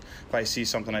questions, and if I see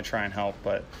something, I try and help.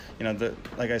 But,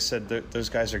 like I said, those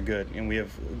guys are good, and we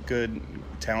have a good,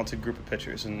 talented group of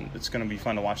pitchers, and it's going to be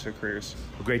fun to watch their careers.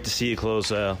 Well, great to see you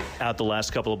close out the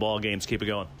last couple of ball games. Keep it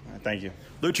going. Thank you.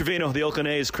 Lou Trivino, the Oakland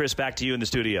A's. Chris, back to you in the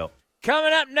studio.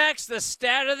 Coming up next, the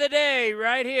stat of the day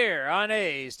right here on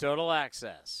A's Total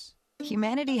Access.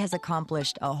 Humanity has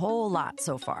accomplished a whole lot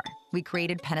so far. We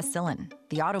created penicillin,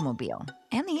 the automobile,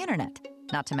 and the internet,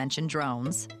 not to mention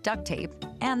drones, duct tape,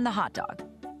 and the hot dog.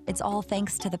 It's all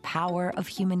thanks to the power of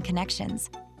human connections.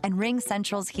 And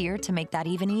RingCentral's here to make that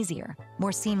even easier,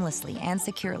 more seamlessly and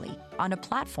securely, on a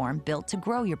platform built to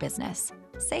grow your business.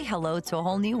 Say hello to a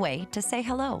whole new way to say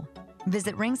hello.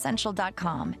 Visit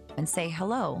ringcentral.com and say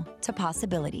hello to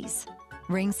possibilities.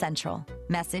 RingCentral.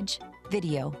 Message,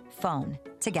 video, phone,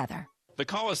 together. The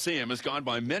Coliseum has gone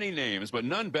by many names, but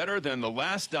none better than the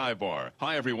Last Dive Bar.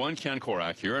 Hi, everyone. Ken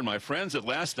Korak here, and my friends at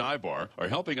Last Dive Bar are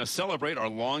helping us celebrate our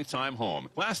longtime home.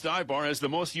 Last Dive Bar has the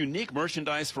most unique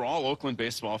merchandise for all Oakland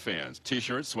baseball fans.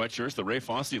 T-shirts, sweatshirts, the Ray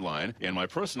Fosse line, and my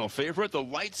personal favorite, the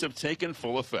lights have taken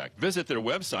full effect. Visit their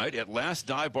website at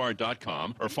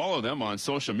lastdivebar.com or follow them on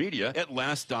social media at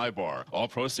Last Dive Bar. All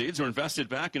proceeds are invested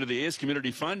back into the A's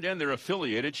Community Fund and their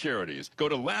affiliated charities. Go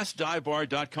to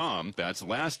lastdivebar.com. That's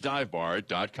lastdivebar.com.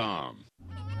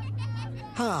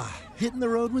 Hitting the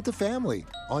road with the family.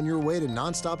 On your way to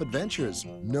nonstop adventures.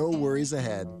 No worries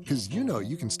ahead, because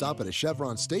you can stop at a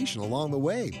Chevron station along the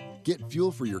way. Get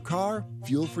fuel for your car,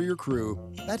 fuel for your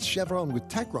crew. That's Chevron with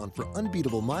Techron for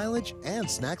unbeatable mileage and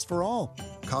snacks for all.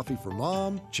 Coffee for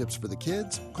mom, chips for the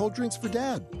kids, cold drinks for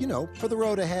dad. For the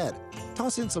road ahead.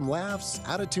 Toss in some laughs,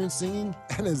 out-of-tune singing,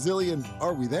 and a zillion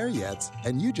 "Are we there yet?"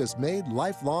 And you just made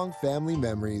lifelong family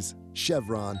memories.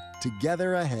 Chevron,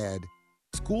 together ahead.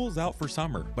 School's out for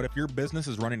summer, but if your business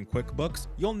is running QuickBooks,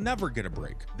 you'll never get a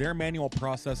break. Their manual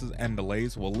processes and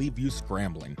delays will leave you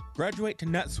scrambling. Graduate to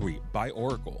NetSuite by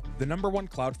Oracle, the #1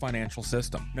 cloud financial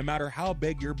system. No matter how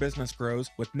big your business grows,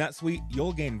 with NetSuite,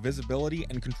 you'll gain visibility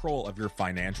and control of your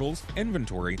financials,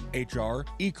 inventory, HR,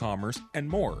 e-commerce, and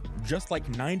more, just like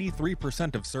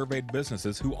 93% of surveyed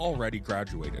businesses who already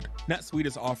graduated. NetSuite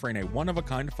is offering a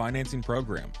one-of-a-kind financing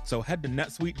program, so head to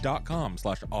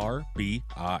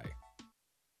netsuite.com/RBI.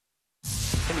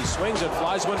 And he swings it,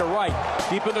 flies one to right,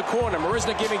 deep in the corner.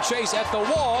 Marisnick giving chase at the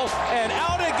wall, and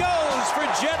out it goes for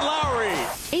Jed Lowry.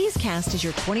 A's Cast is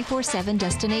your 24/7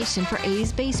 destination for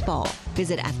A's baseball.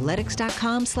 Visit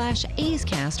athletics.com/A's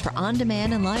Cast for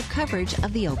on-demand and live coverage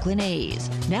of the Oakland A's.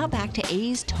 Now back to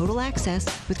A's Total Access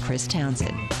with Chris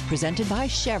Townsend. Presented by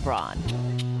Chevron.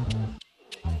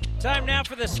 Time now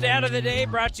for the stat of the day,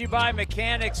 brought to you by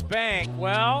Mechanics Bank.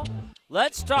 Well,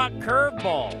 let's talk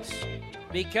curveballs,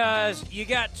 because you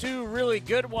got two really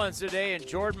good ones today in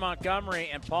Jordan Montgomery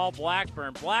and Paul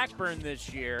Blackburn. Blackburn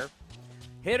this year,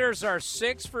 hitters are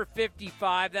 6 for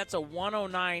 55. That's a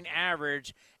 109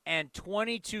 average and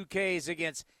 22 Ks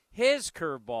against his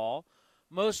curveball,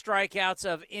 most strikeouts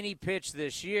of any pitch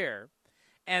this year.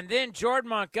 And then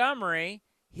Jordan Montgomery,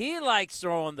 he likes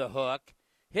throwing the hook.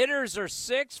 Hitters are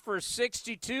 6 for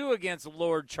 62 against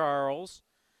Lord Charles,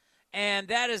 and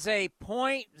that is a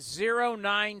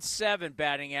 .097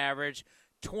 batting average,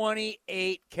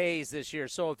 28 Ks this year.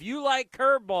 So if you like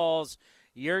curveballs,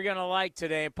 you're going to like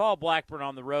today. And Paul Blackburn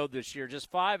on the road this year, just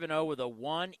 5-0 with a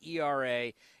 1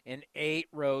 ERA in 8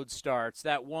 road starts.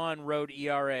 That 1 road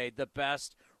ERA, the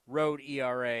best road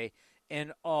ERA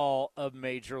in all of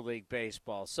Major League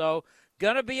Baseball. So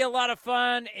going to be a lot of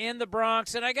fun in the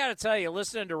Bronx. And I got to tell you,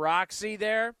 listening to Roxy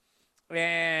there,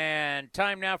 and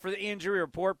time now for the injury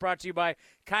report, brought to you by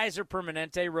Kaiser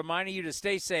Permanente, reminding you to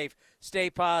stay safe,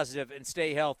 stay positive, and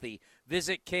stay healthy.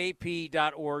 Visit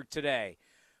kp.org today.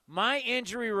 My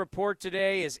injury report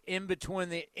today is in between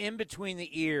the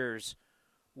ears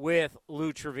with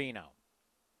Lou Trevino.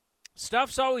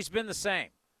 Stuff's always been the same,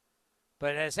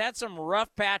 but has had some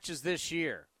rough patches this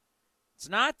year. It's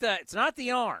not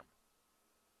the arm.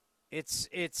 It's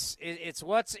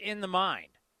what's in the mind.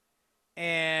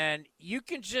 And you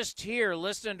can just hear,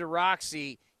 listening to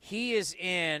Roxy, he is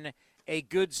in a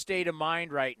good state of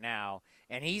mind right now.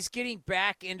 And he's getting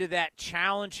back into that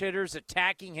challenge hitters,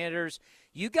 attacking hitters.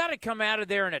 You got to come out of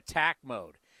there in attack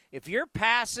mode. If you're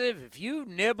passive, if you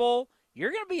nibble,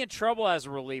 you're going to be in trouble as a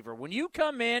reliever. When you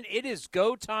come in, it is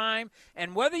go time.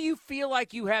 And whether you feel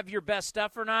like you have your best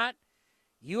stuff or not,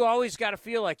 you always got to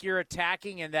feel like you're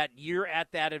attacking and that you're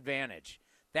at that advantage.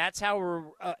 That's how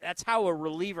a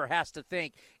reliever has to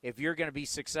think if you're going to be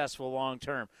successful long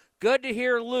term. Good to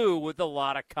hear Lou with a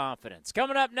lot of confidence.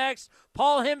 Coming up next,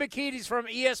 Paul Hembekides from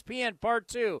ESPN Part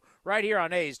 2, right here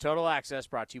on A's Total Access,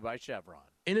 brought to you by Chevron.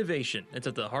 Innovation is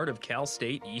at the heart of Cal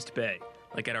State East Bay,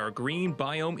 like at our Green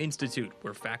Biome Institute,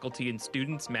 where faculty and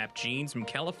students map genes from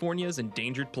California's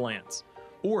endangered plants,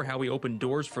 or how we open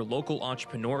doors for local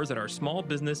entrepreneurs at our Small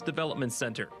Business Development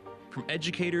Center. From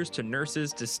educators to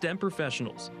nurses to STEM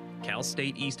professionals, Cal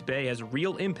State East Bay has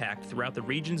real impact throughout the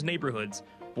region's neighborhoods,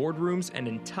 boardrooms, and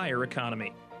entire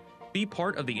economy. Be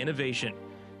part of the innovation.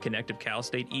 Connect with Cal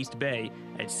State East Bay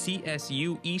at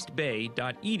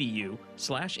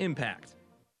csueastbay.edu/impact.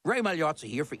 Ray Magliozzi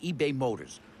here for eBay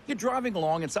Motors. You're driving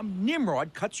along and some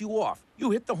nimrod cuts you off.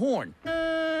 You hit the horn.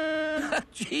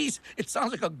 Jeez, it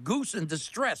sounds like a goose in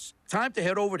distress. Time to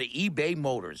head over to eBay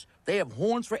Motors. They have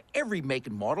horns for every make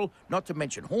and model, not to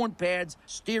mention horn pads,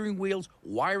 steering wheels,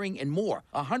 wiring, and more.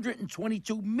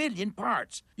 122 million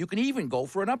parts. You can even go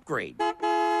for an upgrade.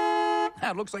 Now,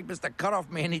 it looks like Mr. Cutoff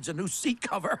Man needs a new seat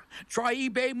cover. Try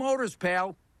eBay Motors,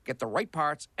 pal. Get the right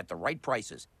parts at the right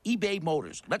prices. eBay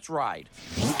Motors. Let's ride.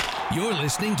 You're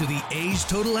listening to the A's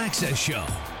Total Access Show.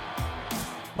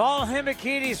 Paul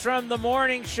Hembekides from the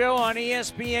morning show on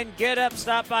ESPN Get Up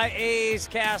stopped by A's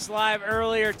Cast Live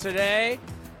earlier today,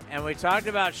 and we talked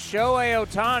about Shohei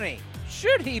Ohtani.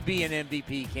 Should he be an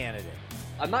MVP candidate?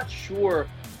 I'm not sure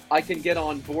I can get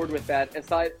on board with that.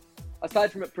 Aside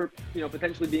from it,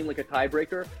 potentially being like a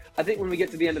tiebreaker, I think when we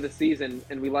get to the end of the season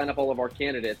and we line up all of our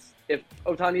candidates, if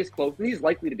Ohtani is close, and he's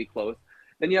likely to be close,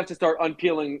 then you have to start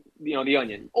unpeeling, the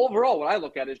onion. Overall, what I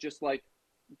look at is just like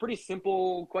a pretty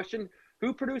simple question.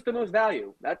 Who produced the most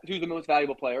value? That's who's the most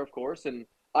valuable player, of course, and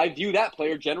I view that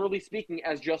player, generally speaking,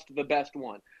 as just the best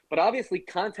one. But obviously,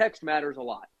 context matters a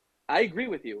lot. I agree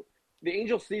with you. The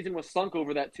Angels' season was sunk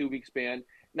over that 2-week span.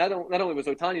 Not only was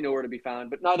Ohtani nowhere to be found,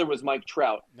 but neither was Mike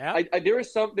Trout. Yeah. There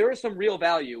is some real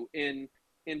value in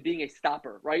being a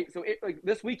stopper, right? So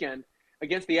this weekend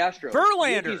against the Astros,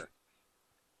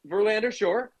 Verlander,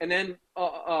 sure, and then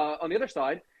on the other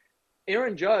side,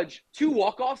 Aaron Judge, 2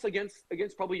 walk-offs against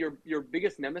probably your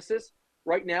biggest nemesis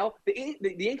right now. The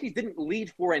Yankees didn't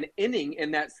lead for an inning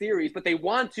in that series, but they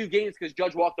won 2 games because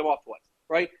Judge walked them off twice.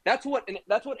 Right? That's what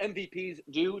MVPs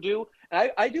do.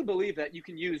 And I do believe that you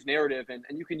can use narrative and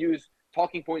you can use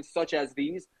talking points such as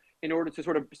these in order to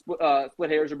sort of split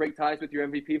hairs or break ties with your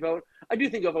MVP vote. I do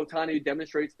think if Ohtani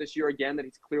demonstrates this year again that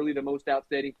he's clearly the most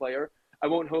outstanding player, I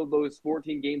won't hold those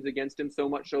 14 games against him so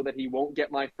much so that he won't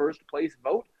get my first place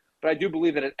vote. But I do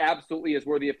believe that it absolutely is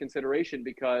worthy of consideration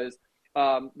because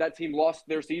that team lost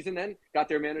their season then, got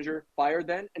their manager fired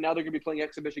then, and now they're going to be playing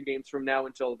exhibition games from now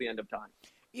until the end of time.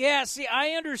 Yeah, see, I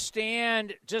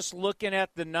understand just looking at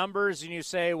the numbers and you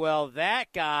say, well,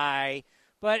 that guy,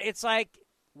 but it's like,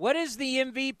 what is the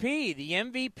MVP? The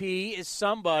MVP is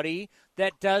somebody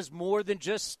that does more than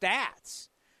just stats.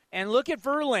 And look at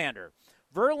Verlander.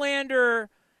 Verlander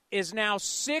is now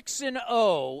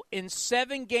 6-0 in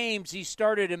 7 games he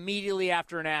started immediately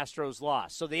after an Astros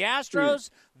loss. So the Astros,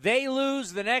 they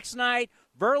lose the next night.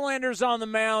 Verlander's on the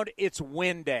mound. It's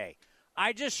win day.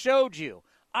 I just showed you.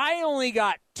 I only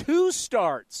got 2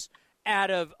 starts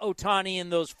out of Ohtani in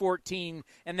those 14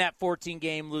 and that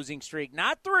 14-game losing streak.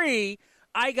 Not 3.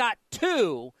 I got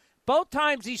 2. Both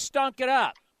times he stunk it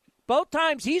up. Both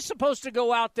times he's supposed to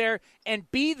go out there and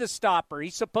be the stopper.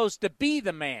 He's supposed to be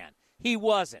the man. He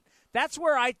wasn't. That's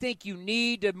where I think you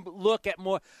need to look at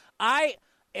more.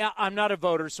 I'm not a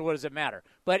voter, so what does it matter?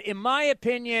 But in my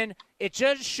opinion, it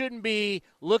just shouldn't be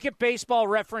look at Baseball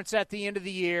Reference at the end of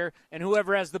the year, and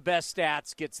whoever has the best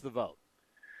stats gets the vote.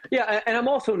 Yeah, and I'm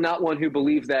also not one who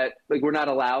believes that we're not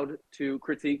allowed to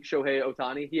critique Shohei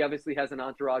Ohtani. He obviously has an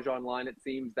entourage online, it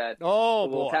seems, that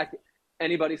will attack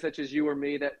anybody such as you or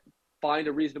me that find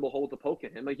a reasonable hole to poke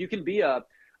at him. You can be a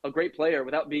great player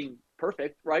without being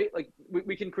perfect, right?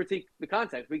 We can critique the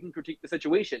context. We can critique the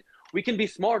situation. We can be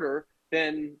smarter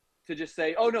than to just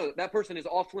say, oh, no, that person is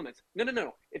off limits.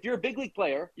 No. If you're a big league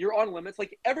player, you're on limits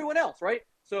like everyone else, right?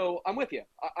 So I'm with you.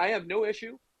 I have no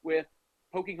issue with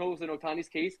poking holes in Ohtani's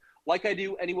case like I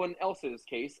do anyone else's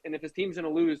case. And if his team's going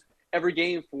to lose every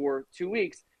game for 2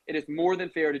 weeks, it is more than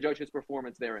fair to judge his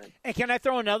performance therein. And can I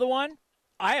throw another one?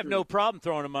 I have no problem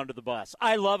throwing him under the bus.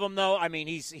 I love him, though. I mean,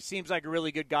 he seems like a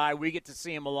really good guy. We get to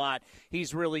see him a lot.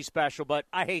 He's really special, but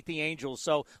I hate the Angels.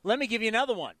 So let me give you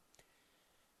another one.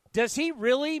 Does he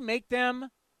really make them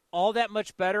all that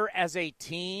much better as a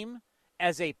team,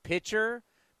 as a pitcher?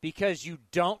 Because you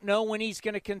don't know when he's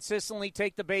going to consistently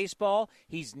take the baseball.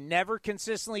 He's never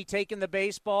consistently taken the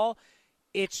baseball.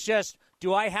 It's just,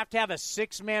 do I have to have a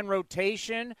 6-man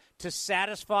rotation to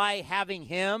satisfy having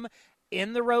him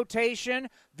in the rotation?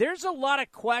 There's a lot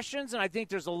of questions, and I think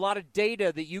there's a lot of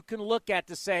data that you can look at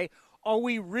to say, are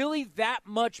we really that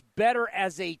much better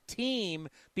as a team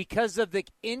because of the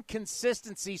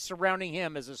inconsistency surrounding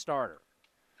him as a starter?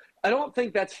 I don't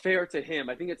think that's fair to him.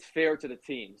 I think it's fair to the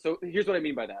team. So here's what I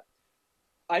mean by that.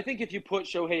 I think if you put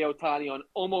Shohei Ohtani on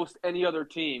almost any other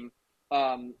team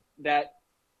that,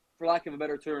 for lack of a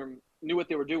better term, knew what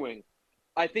they were doing,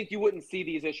 I think you wouldn't see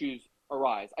these issues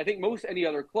arise. I think most any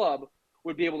other club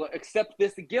would be able to accept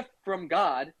this gift from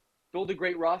God, build a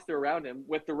great roster around him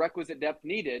with the requisite depth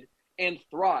needed, and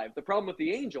thrive. The problem with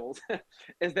the Angels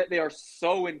is that they are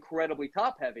so incredibly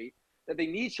top-heavy that they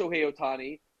need Shohei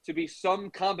Ohtani to be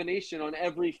some combination on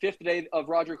every 5th day of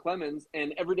Roger Clemens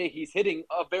and every day he's hitting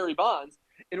of Barry Bonds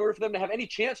in order for them to have any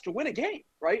chance to win a game,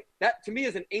 right? That, to me,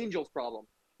 is an Angels problem,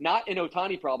 not an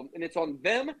Ohtani problem. And it's on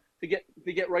them to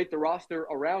get right the roster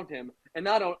around him and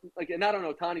not on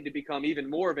Ohtani to become even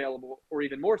more available or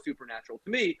even more supernatural.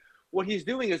 To me, what he's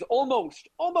doing is almost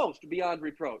beyond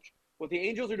reproach. What the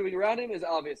Angels are doing around him is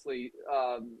obviously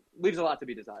leaves a lot to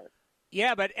be desired.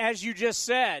 Yeah, but as you just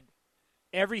said,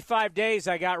 every 5 days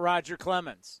I got Roger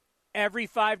Clemens. Every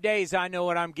 5 days I know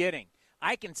what I'm getting.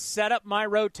 I can set up my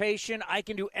rotation. I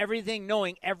can do everything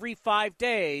knowing every 5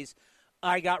 days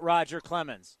I got Roger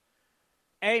Clemens.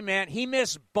 Hey, man, he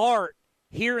missed Bart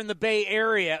here in the Bay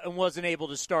Area and wasn't able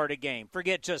to start a game.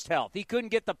 Forget just health. He couldn't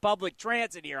get the public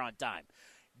transit here on time.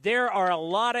 There are a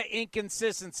lot of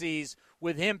inconsistencies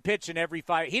with him pitching every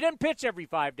 5. He doesn't pitch every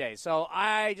 5 days, so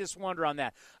I just wonder on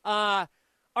that.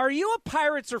 Are you a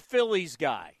Pirates or Phillies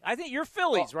guy? I think you're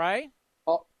Phillies, right?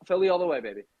 Philly all the way,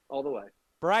 baby. All the way.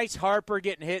 Bryce Harper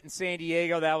getting hit in San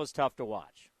Diego, that was tough to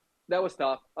watch. That was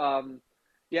tough.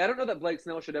 Yeah, I don't know that Blake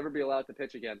Snell should ever be allowed to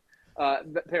pitch again,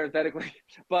 parenthetically.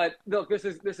 But, look, this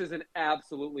is an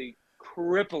absolutely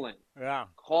crippling,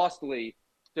 costly,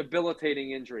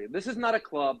 debilitating injury. This is not a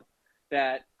club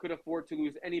that could afford to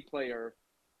lose any player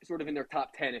sort of in their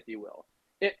top 10, if you will.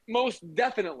 It most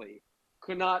definitely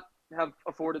could not have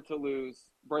afforded to lose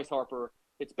Bryce Harper,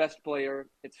 its best player,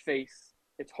 its face,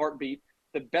 its heartbeat,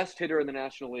 the best hitter in the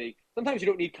National League. Sometimes you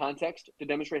don't need context to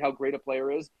demonstrate how great a player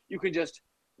is. You can just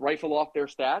rifle off their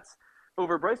stats.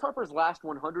 Over Bryce Harper's last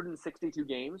 162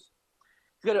 games,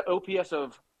 he's got an OPS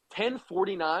of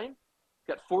 1049.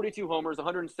 He's got 42 homers,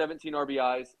 117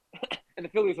 RBIs, and the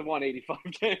Phillies have won 85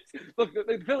 games. Look,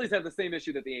 the Phillies have the same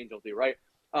issue that the Angels do, right?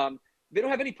 They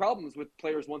don't have any problems with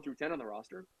players 1 through 10 on the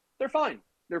roster. They're fine.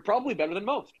 They're probably better than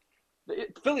most. The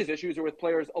Phillies' issues are with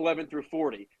players 11 through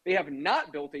 40. They have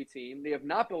not built a team. They have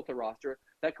not built a roster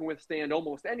that can withstand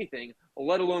almost anything,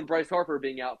 let alone Bryce Harper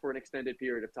being out for an extended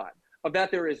period of time. Of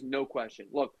that, there is no question.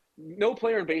 Look, no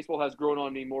player in baseball has grown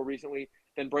on me more recently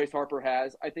than Bryce Harper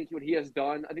has. I think what he has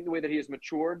done, I think the way that he has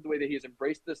matured, the way that he has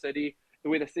embraced the city, the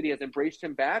way the city has embraced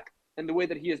him back, and the way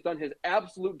that he has done his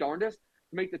absolute darndest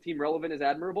to make the team relevant is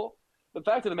admirable. The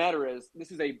fact of the matter is,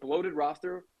 this is a bloated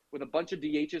roster with a bunch of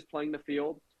DHs playing the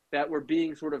field that were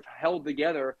being sort of held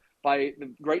together by the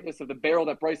greatness of the barrel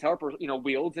that Bryce Harper,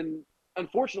 wields. And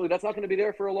unfortunately, that's not going to be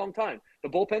there for a long time. The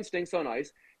bullpen stinks on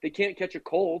ice. They can't catch a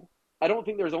cold. I don't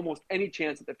think there's almost any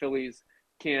chance that the Phillies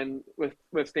can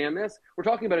withstand this. We're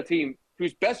talking about a team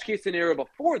whose best case scenario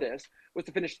before this was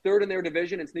to finish third in their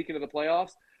division and sneak into the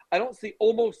playoffs. I don't see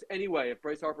almost any way, if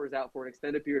Bryce Harper is out for an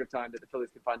extended period of time, that the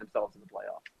Phillies can find themselves in the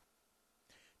playoffs.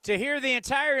 To hear the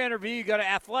entire interview, go to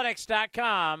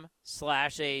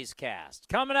athletics.com/A'sCast.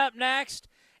 Coming up next,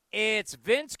 it's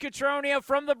Vince Cotroneo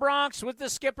from the Bronx with the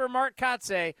skipper, Mark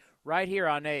Kotsay, right here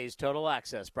on A's Total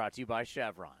Access, brought to you by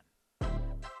Chevron.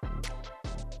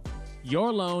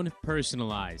 Your loan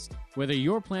personalized. Whether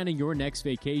you're planning your next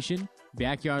vacation,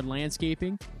 backyard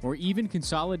landscaping, or even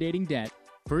consolidating debt,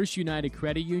 First United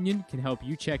Credit Union can help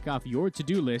you check off your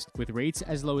to-do list with rates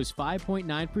as low as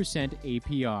 5.9%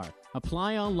 APR.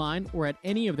 Apply online or at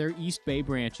any of their East Bay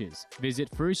branches. Visit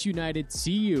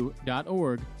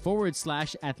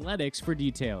firstunitedcu.org/athletics for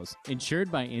details.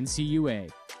 Insured by NCUA.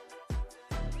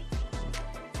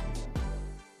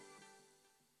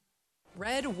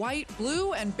 Red, white,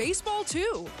 blue, and baseball,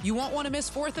 too. You won't want to miss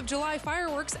 4th of July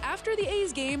fireworks after the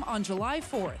A's game on July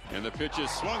 4th. And the pitch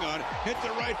is swung on, hit the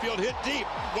right field, hit deep.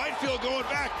 Whitefield going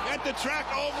back at the track,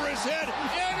 over his head,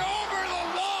 and over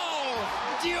the wall!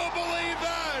 Do you believe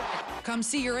that? Come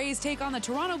see your A's take on the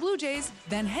Toronto Blue Jays,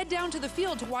 then head down to the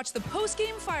field to watch the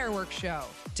post-game fireworks show.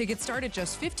 Tickets start at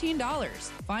just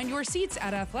 $15. Find your seats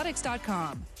at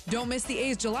athletics.com. Don't miss the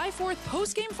A's July 4th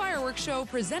post-game fireworks show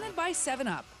presented by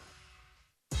 7-Up.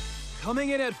 Coming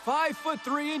in at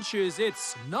 5'3",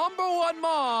 it's number 1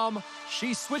 mom.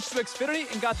 She switched to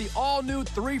Xfinity and got the all-new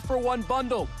 3-for-1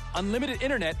 bundle. Unlimited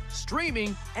internet,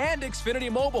 streaming, and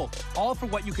Xfinity Mobile. All for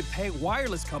what you could pay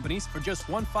wireless companies for just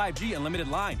one 5G unlimited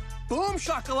line. Boom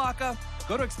shakalaka!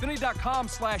 Go to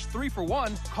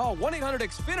Xfinity.com/3-for-1, call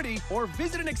 1-800-XFINITY, or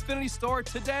visit an Xfinity store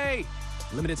today.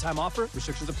 Limited time offer,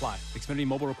 restrictions apply. Xfinity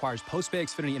Mobile requires post-pay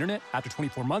Xfinity internet. After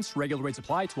 24 months, regular rates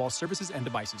apply to all services and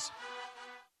devices.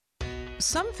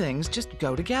 Some things just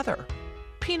go together.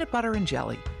 Peanut butter and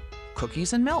jelly,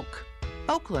 cookies and milk,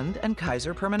 Oakland and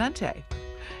Kaiser Permanente.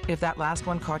 If that last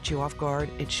one caught you off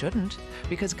guard, it shouldn't,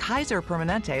 because Kaiser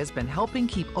Permanente has been helping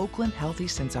keep Oakland healthy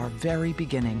since our very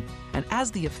beginning. And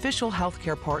as the official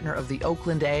healthcare partner of the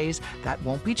Oakland A's, that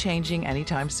won't be changing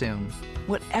anytime soon.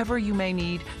 Whatever you may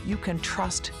need, you can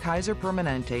trust Kaiser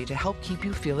Permanente to help keep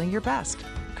you feeling your best.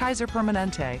 Kaiser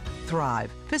Permanente.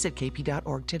 Thrive. Visit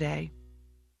kp.org today.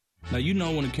 Now, you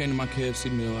know, when it came to my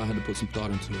KFC meal, I had to put some thought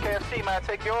into it. KFC, may I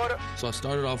take your order? So I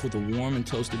started off with a warm and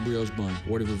toasted brioche bun.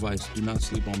 Word of advice, do not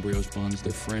sleep on brioche buns.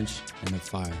 They're French and they're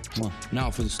fire. Now,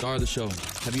 for the star of the show,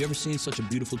 have you ever seen such a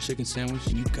beautiful chicken sandwich?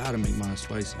 You gotta make mine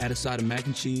spicy. Add a side of mac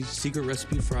and cheese, secret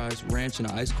recipe fries, ranch,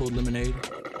 and an ice-cold lemonade.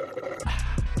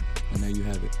 And there you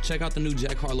have it. Check out the new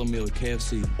Jack Harlow meal at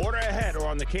KFC. Order ahead or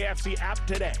on the KFC app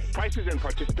today. Prices and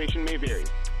participation may vary.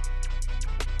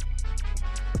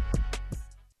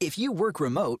 If you work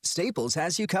remote, Staples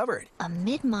has you covered. A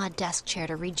mid-mod desk chair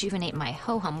to rejuvenate my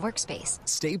ho-hum workspace.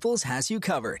 Staples has you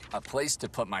covered. A place to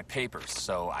put my papers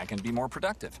so I can be more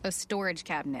productive. A storage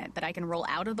cabinet that I can roll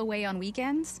out of the way on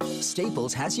weekends.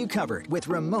 Staples has you covered with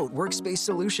remote workspace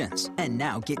solutions. And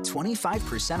now get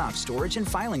 25% off storage and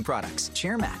filing products,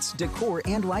 chair mats, decor,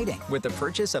 and lighting with the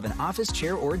purchase of an office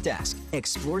chair or desk.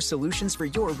 Explore solutions for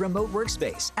your remote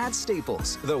workspace at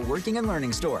Staples, the working and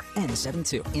learning store.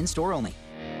 N72, in-store only.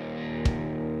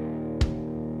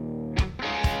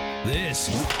 This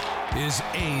is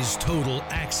A's Total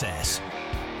Access.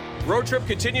 Road trip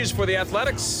continues for the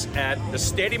Athletics at the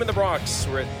stadium in the Bronx.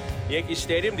 We're at Yankee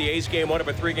Stadium, the A's game 1 of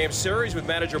a 3-game series with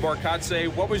manager Mark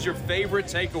Kotsay. What was your favorite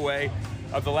takeaway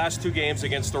of the last 2 games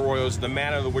against the Royals, the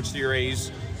manner in which the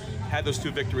A's had those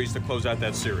 2 victories to close out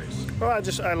that series? Well,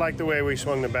 I like the way we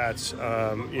swung the bats. We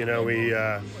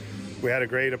had a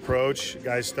great approach.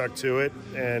 Guys stuck to it,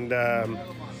 and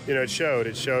it showed.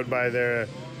 It showed by their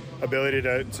ability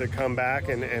to come back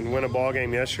and win a ball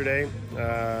game yesterday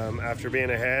after being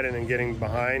ahead and then getting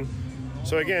behind.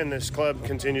 So again, this club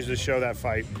continues to show that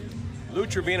fight. Lou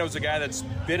Trivino is a guy that's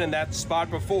been in that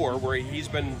spot before where he's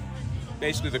been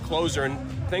basically the closer, and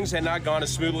things had not gone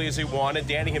as smoothly as he wanted.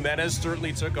 Danny Jimenez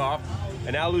certainly took off,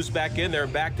 and now Lou's back in there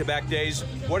back-to-back days.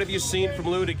 What have you seen from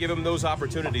Lou to give him those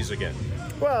opportunities again?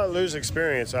 Well, Lou's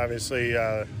experience, obviously,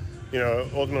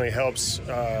 ultimately helps,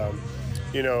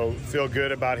 feel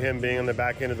good about him being on the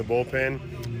back end of the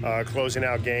bullpen, closing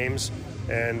out games.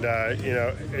 And,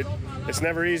 it's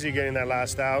never easy getting that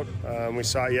last out. We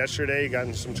saw it yesterday. He got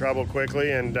in some trouble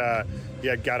quickly, and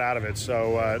yet got out of it.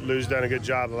 So Lou's done a good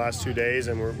job the last 2 days,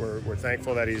 and we're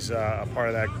thankful that he's a part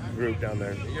of that group down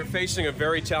there. You're facing a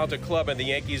very talented club and the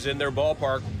Yankees in their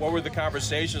ballpark. What were the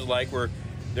conversations like? Where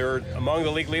they're among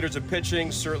the league leaders of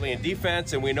pitching, certainly in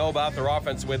defense, and we know about their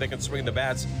offense, the way they can swing the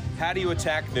bats. How do you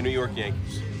attack the New York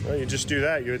Yankees? Well, you just do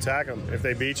that. You attack them. If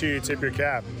they beat you, you tip your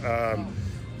cap.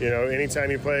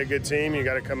 Anytime you play a good team, you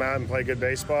got to come out and play good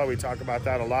baseball. We talk about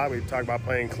that a lot. We talk about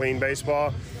playing clean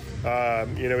baseball. We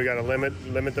got to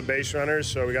limit the base runners,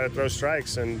 so we got to throw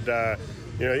strikes. And at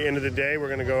the end of the day,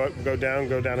 we're going to go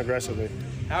down aggressively.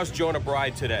 How's Jonah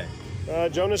Bride today?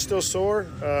 Jonah's still sore.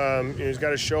 He's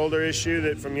got a shoulder issue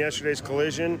that from yesterday's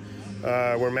collision.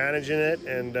 We're managing it,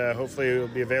 and hopefully he'll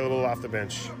be available off the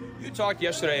bench. You talked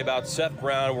yesterday about Seth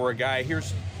Brown, where a guy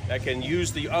that can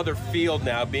use the other field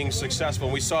now, being successful.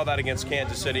 And we saw that against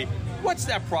Kansas City. What's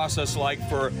that process like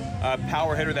for a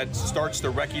power hitter that starts to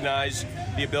recognize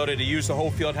the ability to use the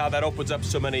whole field, how that opens up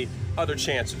so many other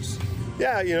chances?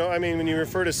 Yeah, when you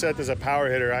refer to Seth as a power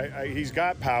hitter, he's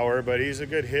got power, but he's a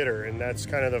good hitter, and that's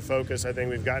kind of the focus. I think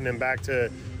we've gotten him back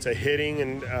to hitting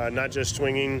and not just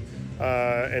swinging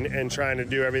and trying to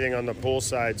do everything on the pull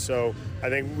side. So I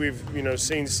think we've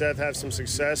seen Seth have some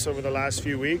success over the last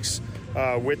few weeks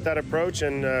with that approach,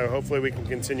 and hopefully we can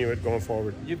continue it going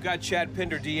forward. You've got Chad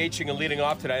Pinder DHing and leading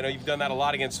off today. I know you've done that a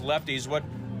lot against lefties.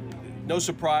 No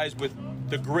surprise with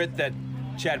the grit that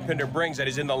Chad Pinder brings that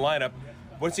he's in the lineup.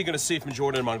 What's he going to see from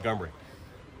Jordan Montgomery?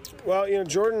 Well,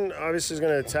 Jordan obviously is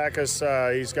going to attack us.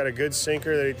 He's got a good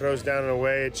sinker that he throws down and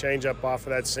away, a changeup off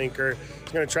of that sinker.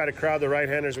 He's going to try to crowd the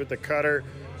right-handers with the cutter.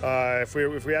 If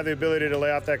we have the ability to lay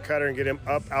off that cutter and get him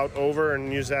up, out, over,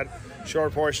 and use that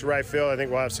short porch to right field, I think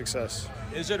we'll have success.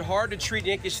 Is it hard to treat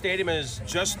Yankee Stadium as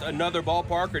just another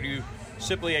ballpark, or do you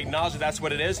simply acknowledge that that's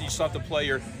what it is and you still have to play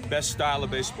your best style of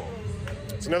baseball?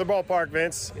 It's another ballpark,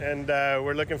 Vince, and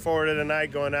we're looking forward to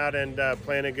tonight going out and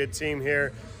playing a good team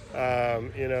here.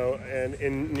 And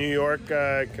in New York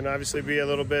can obviously be a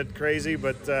little bit crazy,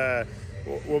 but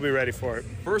we'll be ready for it.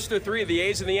 First of three, the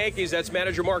A's and the Yankees. That's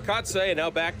manager Mark Kotsay, and now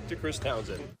back to Chris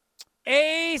Townsend.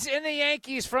 A's and the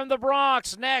Yankees from the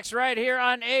Bronx next right here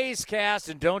on A's Cast.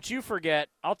 And don't you forget,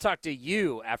 I'll talk to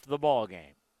you after the ball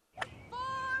game.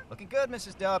 Looking good,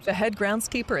 Mrs. Dubs. The head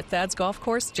groundskeeper at Thad's Golf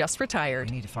Course just retired.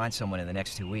 We need to find someone in the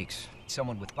next 2 weeks.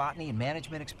 Someone with botany and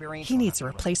management experience. He needs a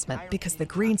replacement because the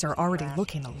greens are already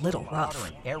looking a little rough.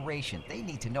 And aeration. They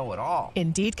need to know it all.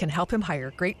 Indeed can help him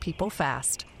hire great people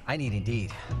fast. I need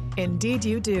Indeed. Indeed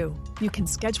you do. You can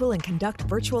schedule and conduct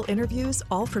virtual interviews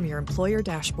all from your employer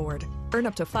dashboard. Earn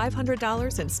up to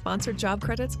 $500 in sponsored job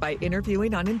credits by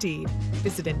interviewing on Indeed.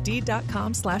 Visit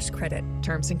Indeed.com/credit.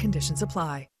 Terms and conditions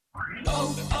apply.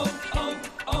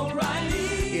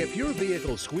 O'Reilly. If your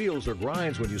vehicle squeals or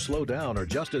grinds when you slow down or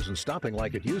just isn't stopping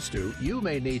like it used to, you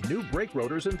may need new brake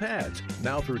rotors and pads.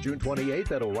 Now through June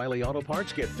 28th at O'Reilly Auto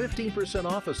Parts, get 15%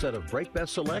 off a set of Brake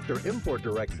Best Select or Import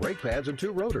Direct brake pads and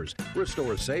 2 rotors.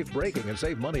 Restore safe braking and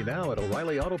save money now at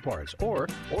O'Reilly Auto Parts or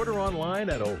order online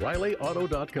at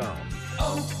O'ReillyAuto.com.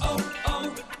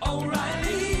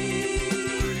 O'Reilly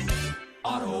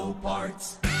Auto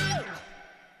Parts.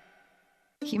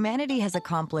 Humanity has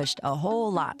accomplished a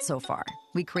whole lot so far.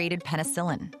 We created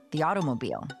penicillin, the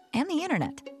automobile, and the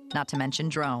internet, not to mention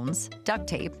drones, duct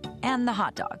tape, and the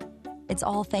hot dog. It's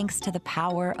all thanks to the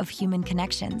power of human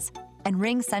connections. And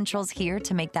RingCentral's here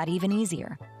to make that even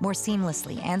easier, more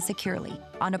seamlessly and securely,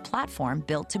 on a platform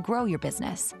built to grow your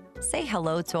business. Say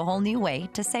hello to a whole new way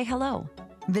to say hello.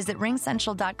 Visit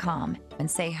ringcentral.com and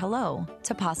say hello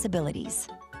to possibilities.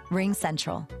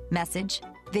 RingCentral. Message,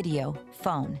 video,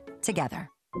 phone, together.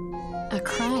 A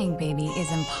crying baby is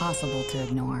impossible to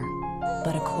ignore,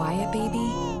 but a quiet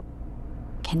baby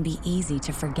can be easy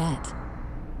to forget.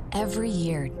 Every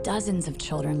year, dozens of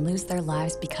children lose their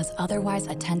lives because otherwise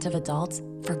attentive adults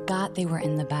forgot they were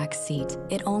in the back seat.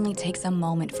 It only takes a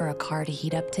moment for a car to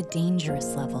heat up to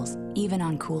dangerous levels, even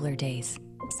on cooler days.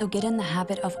 So get in the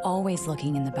habit of always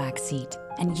looking in the back seat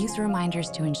and use reminders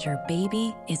to ensure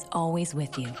baby is always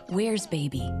with you. Where's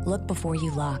baby? Look before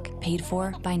you lock. Paid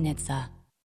for by NHTSA.